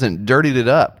Sam hasn't dirtied it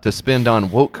up to spend on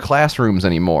woke classrooms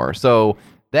anymore. So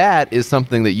that is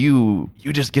something that you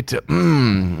just get to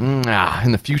in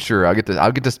the future. I'll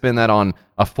get to spend that on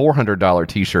a $400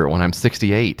 T-shirt when I'm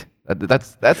 68.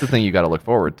 That's the thing you got to look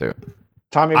forward to.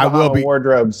 Tommy Bahama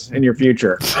wardrobes in your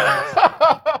future.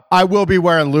 I will be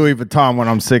wearing Louis Vuitton when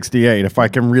I'm 68 if I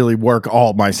can really work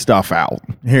all my stuff out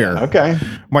here. Okay.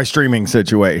 My streaming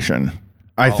situation,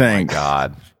 I think.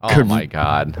 Oh my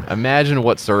God. Imagine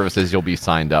what services you'll be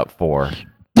signed up for.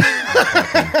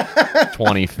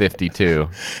 2052.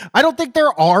 I don't think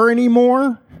there are any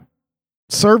more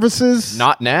services.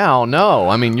 Not now, no.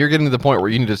 I mean, you're getting to the point where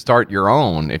you need to start your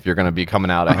own if you're going to be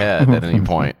coming out ahead at any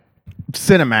point.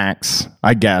 Cinemax,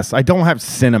 I guess. I don't have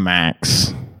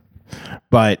Cinemax,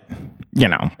 but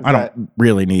I don't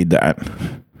really need that.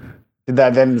 Did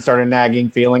that then start a nagging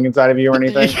feeling inside of you or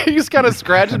anything? He's kind of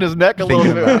scratching his neck a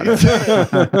little bit.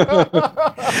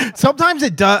 Sometimes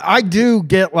it does. I do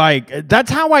get like,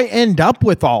 that's how I end up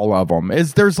with all of them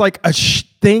is there's like a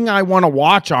thing I want to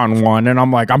watch on one and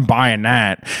I'm like, I'm buying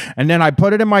that. And then I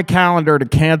put it in my calendar to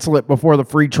cancel it before the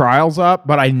free trial's up,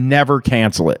 but I never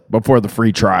cancel it before the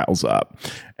free trial's up.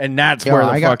 And that's where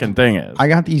the fucking thing is. I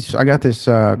got this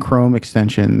Chrome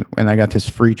extension and I got this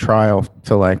free trial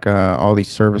to like all these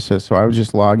services. So I was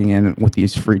just logging in with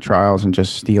these free trials and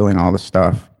just stealing all the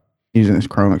stuff. using this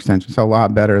Chrome extension. It's a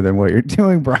lot better than what you're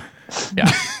doing, Brian.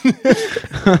 Yeah.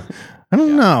 I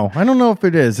don't know. I don't know if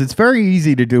it is. It's very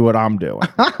easy to do what I'm doing.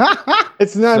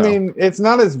 It's not. I mean, it's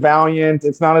not as valiant.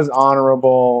 It's not as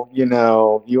honorable.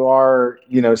 You are,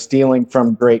 stealing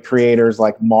from great creators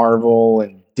like Marvel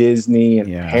and Disney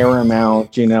and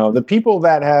Paramount. The people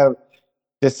that have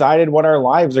decided what our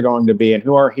lives are going to be and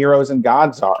who our heroes and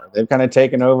gods are. They've kind of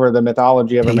taken over the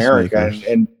mythology of America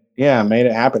and made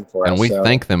it happen for us. And we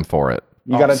thank them for it.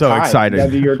 You got to so excited. You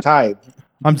got to do your tithe.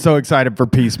 I'm so excited for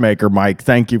Peacemaker, Mike.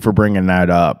 Thank you for bringing that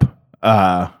up.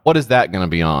 What is that going to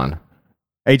be on?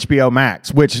 HBO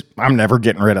Max, which I'm never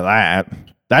getting rid of that.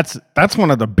 That's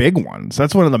one of the big ones.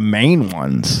 That's one of the main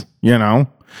ones, If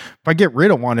I get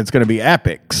rid of one, it's going to be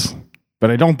Epix.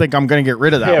 But I don't think I'm going to get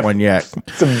rid of that one yet.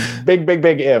 It's a big, big,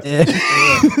 big if.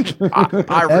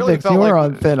 I really Epix, felt you like were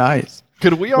on thin ice.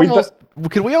 Could we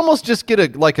almost just get a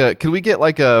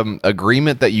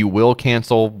agreement that you will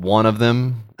cancel one of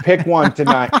them? Pick one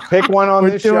tonight. Pick one on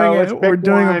this show. We're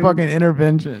doing a fucking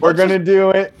intervention. We're going to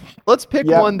do it. Let's pick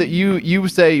one that you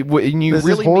say and you this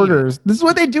really is Hoarders. This is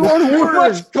what they do on Too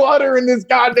Hoarders. much clutter in this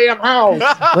goddamn house.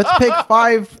 Let's pick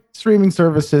 5 streaming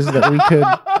services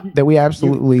that we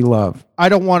absolutely love. I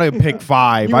don't want to pick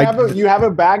 5. You have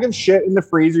a bag of shit in the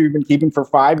freezer you've been keeping for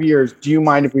 5 years. Do you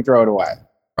mind if we throw it away?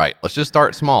 Right. Let's just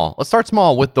start small. Let's start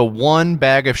small with the one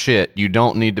bag of shit you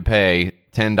don't need to pay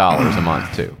 $10 a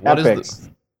month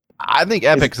to. I think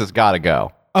Epix has got to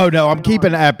go. Oh, no, I'm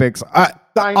keeping Epix.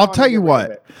 I'll tell you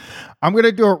what. I'm going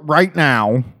to do it right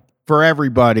now for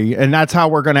everybody, and that's how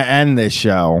we're going to end this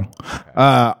show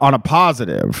on a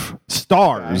positive.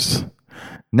 Stars.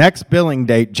 Next billing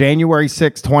date, January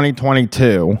 6,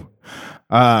 2022.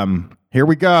 Here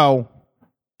we go.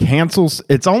 Cancels.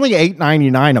 It's only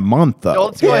 $8.99 a month, though.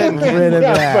 Let's go ahead and get rid of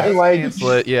that. Cancel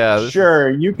it. Yeah. Sure,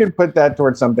 you could put that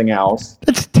towards something else.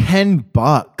 It's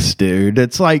 $10, dude.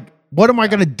 It's like, what am I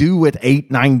going to do with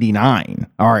 $8.99?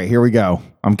 All right, here we go.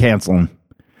 I'm canceling.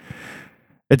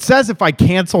 It says if I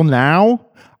cancel now,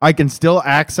 I can still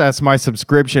access my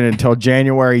subscription until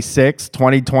January 6th,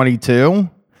 2022.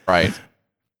 Right.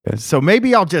 So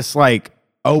maybe I'll just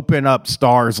open up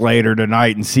Stars later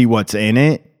tonight and see what's in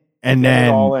it. And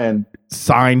then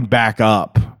sign back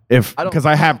up because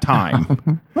I have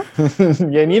time.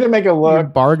 You need to make a look. You're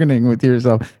bargaining with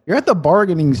yourself. You're at the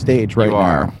bargaining stage right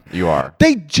now. You are.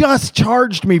 They just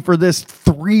charged me for this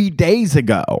 3 days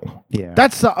ago. Yeah.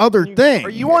 That's the other thing.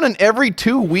 Are you on an every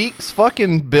 2 weeks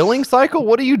fucking billing cycle?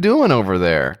 What are you doing over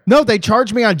there? No, they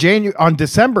charged me on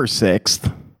December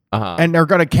 6th. And they're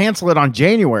going to cancel it on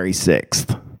January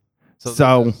 6th.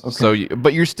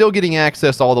 But you're still getting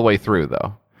access all the way through,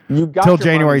 though. You got till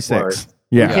January 6th.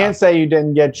 Yeah. You can't say you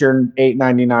didn't get your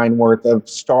 $8.99 worth of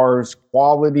Stars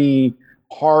quality,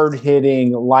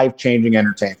 hard-hitting, life-changing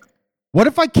entertainment. What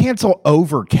if I cancel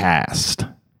Overcast?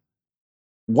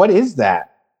 What is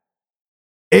that?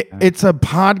 It's a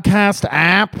podcast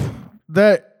app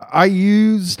that I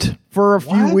used for a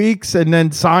few weeks and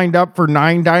then signed up for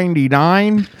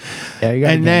 $9.99. Yeah, you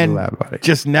gotta and then that, buddy.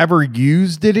 Just never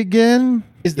used it again.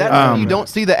 Is that you don't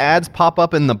see the ads pop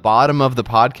up in the bottom of the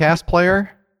podcast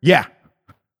player? Yeah.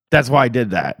 That's why I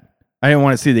did that. I didn't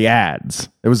want to see the ads.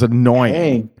 It was annoying.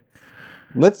 Hey,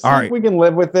 let's see if we can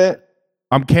live with it.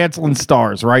 I'm canceling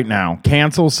Stars right now.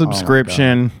 Cancel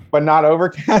subscription. But not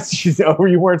Overcast?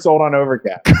 You weren't sold on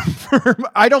Overcast.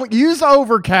 I don't use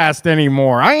Overcast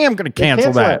anymore. I am going to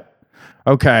cancel that.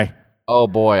 Okay. Oh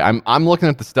boy, I'm looking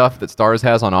at the stuff that Stars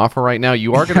has on offer right now.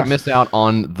 You are going to miss out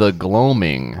on The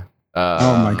Gloaming.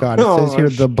 Oh my God!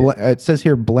 It says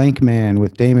here Blank Man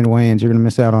with Damon Wayans. You're gonna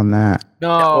miss out on that.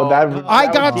 No, that would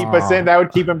keep us in. That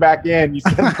would keep him back in. You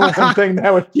said the one thing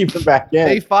that would keep him back in.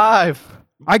 Day 5.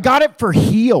 I got it for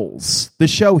Heels, the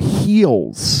show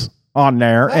Heels on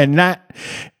there, and that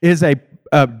is a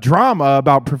drama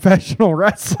about professional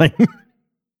wrestling.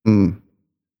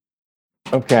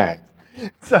 Okay,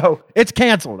 so it's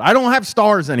canceled. I don't have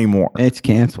Stars anymore. It's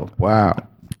canceled. Wow.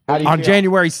 On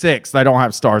January 6th, I don't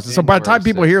have Stars. So by the time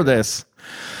people hear this,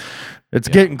 it's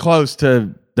getting close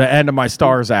to the end of my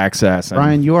Stars access.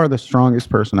 Brian, you are the strongest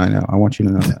person I know. I want you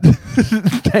to know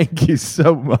that. Thank you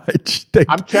so much.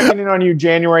 I'm checking in on you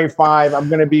January 5. I'm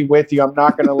going to be with you. I'm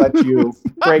not going to let you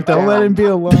break down. Don't let him be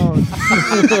alone.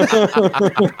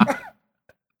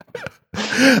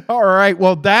 All right.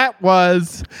 Well, that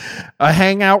was a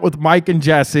hangout with Mike and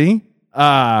Jesse.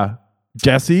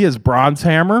 Jesse is Bronze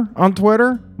Hammer on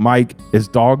Twitter. Mike is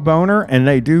Dog Boner, and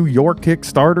they do Your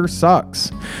Kickstarter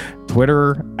Sucks.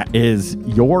 Twitter is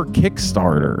Your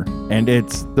Kickstarter, and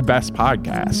it's the best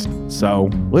podcast. So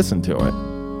listen to it.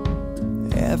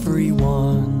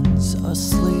 Everyone's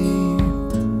asleep.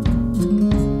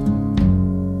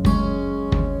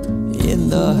 in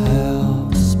the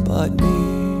house but me.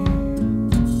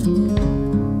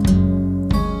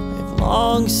 They've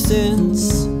long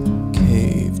since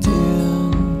caved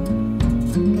in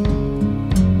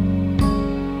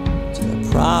to the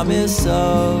promise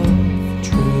of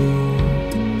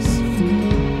dreams.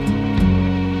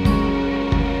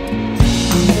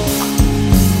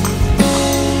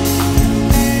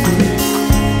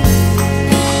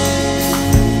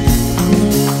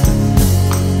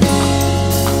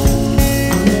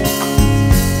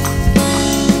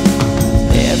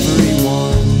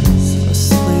 Everyone's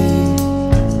asleep,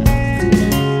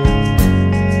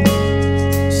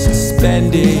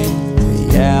 suspending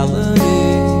reality,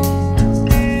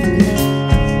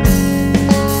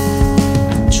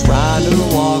 trying to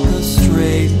walk a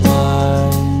straight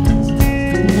line,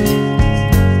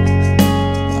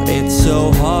 but it's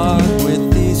so hard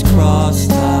with these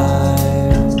crossed eyes.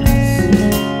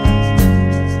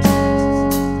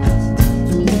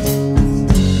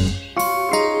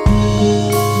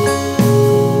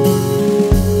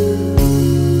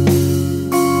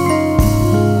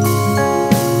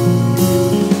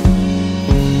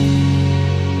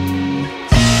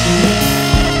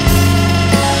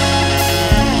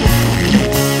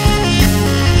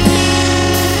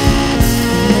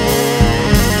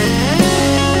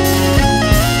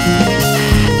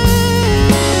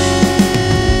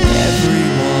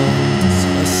 Everyone's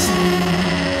asleep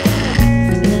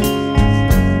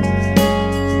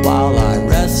while I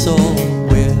wrestle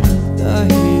with the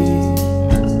heat.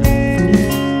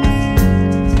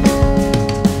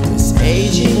 This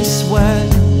aging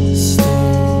sweat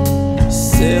stain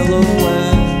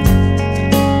silhouette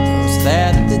knows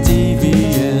that the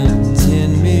deviant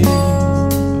in me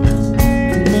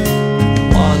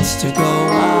wants to go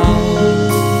out.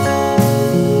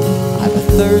 I've a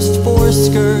thirst for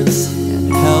skirts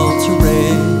and hell to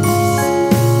raise.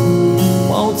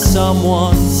 Won't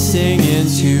someone sing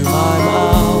into my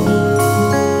mouth?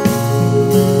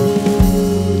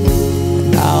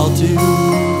 And I'll do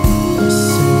the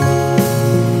same.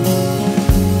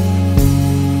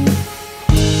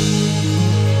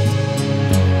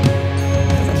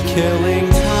 And I'm killing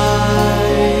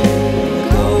time,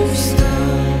 ghost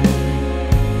time.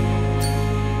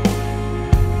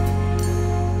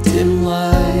 Dim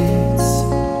lights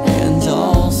and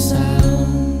all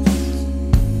sounds.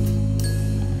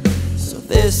 So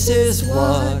this is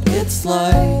what it's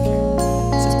like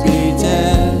to be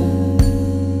dead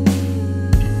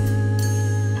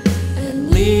and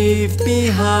leave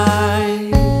behind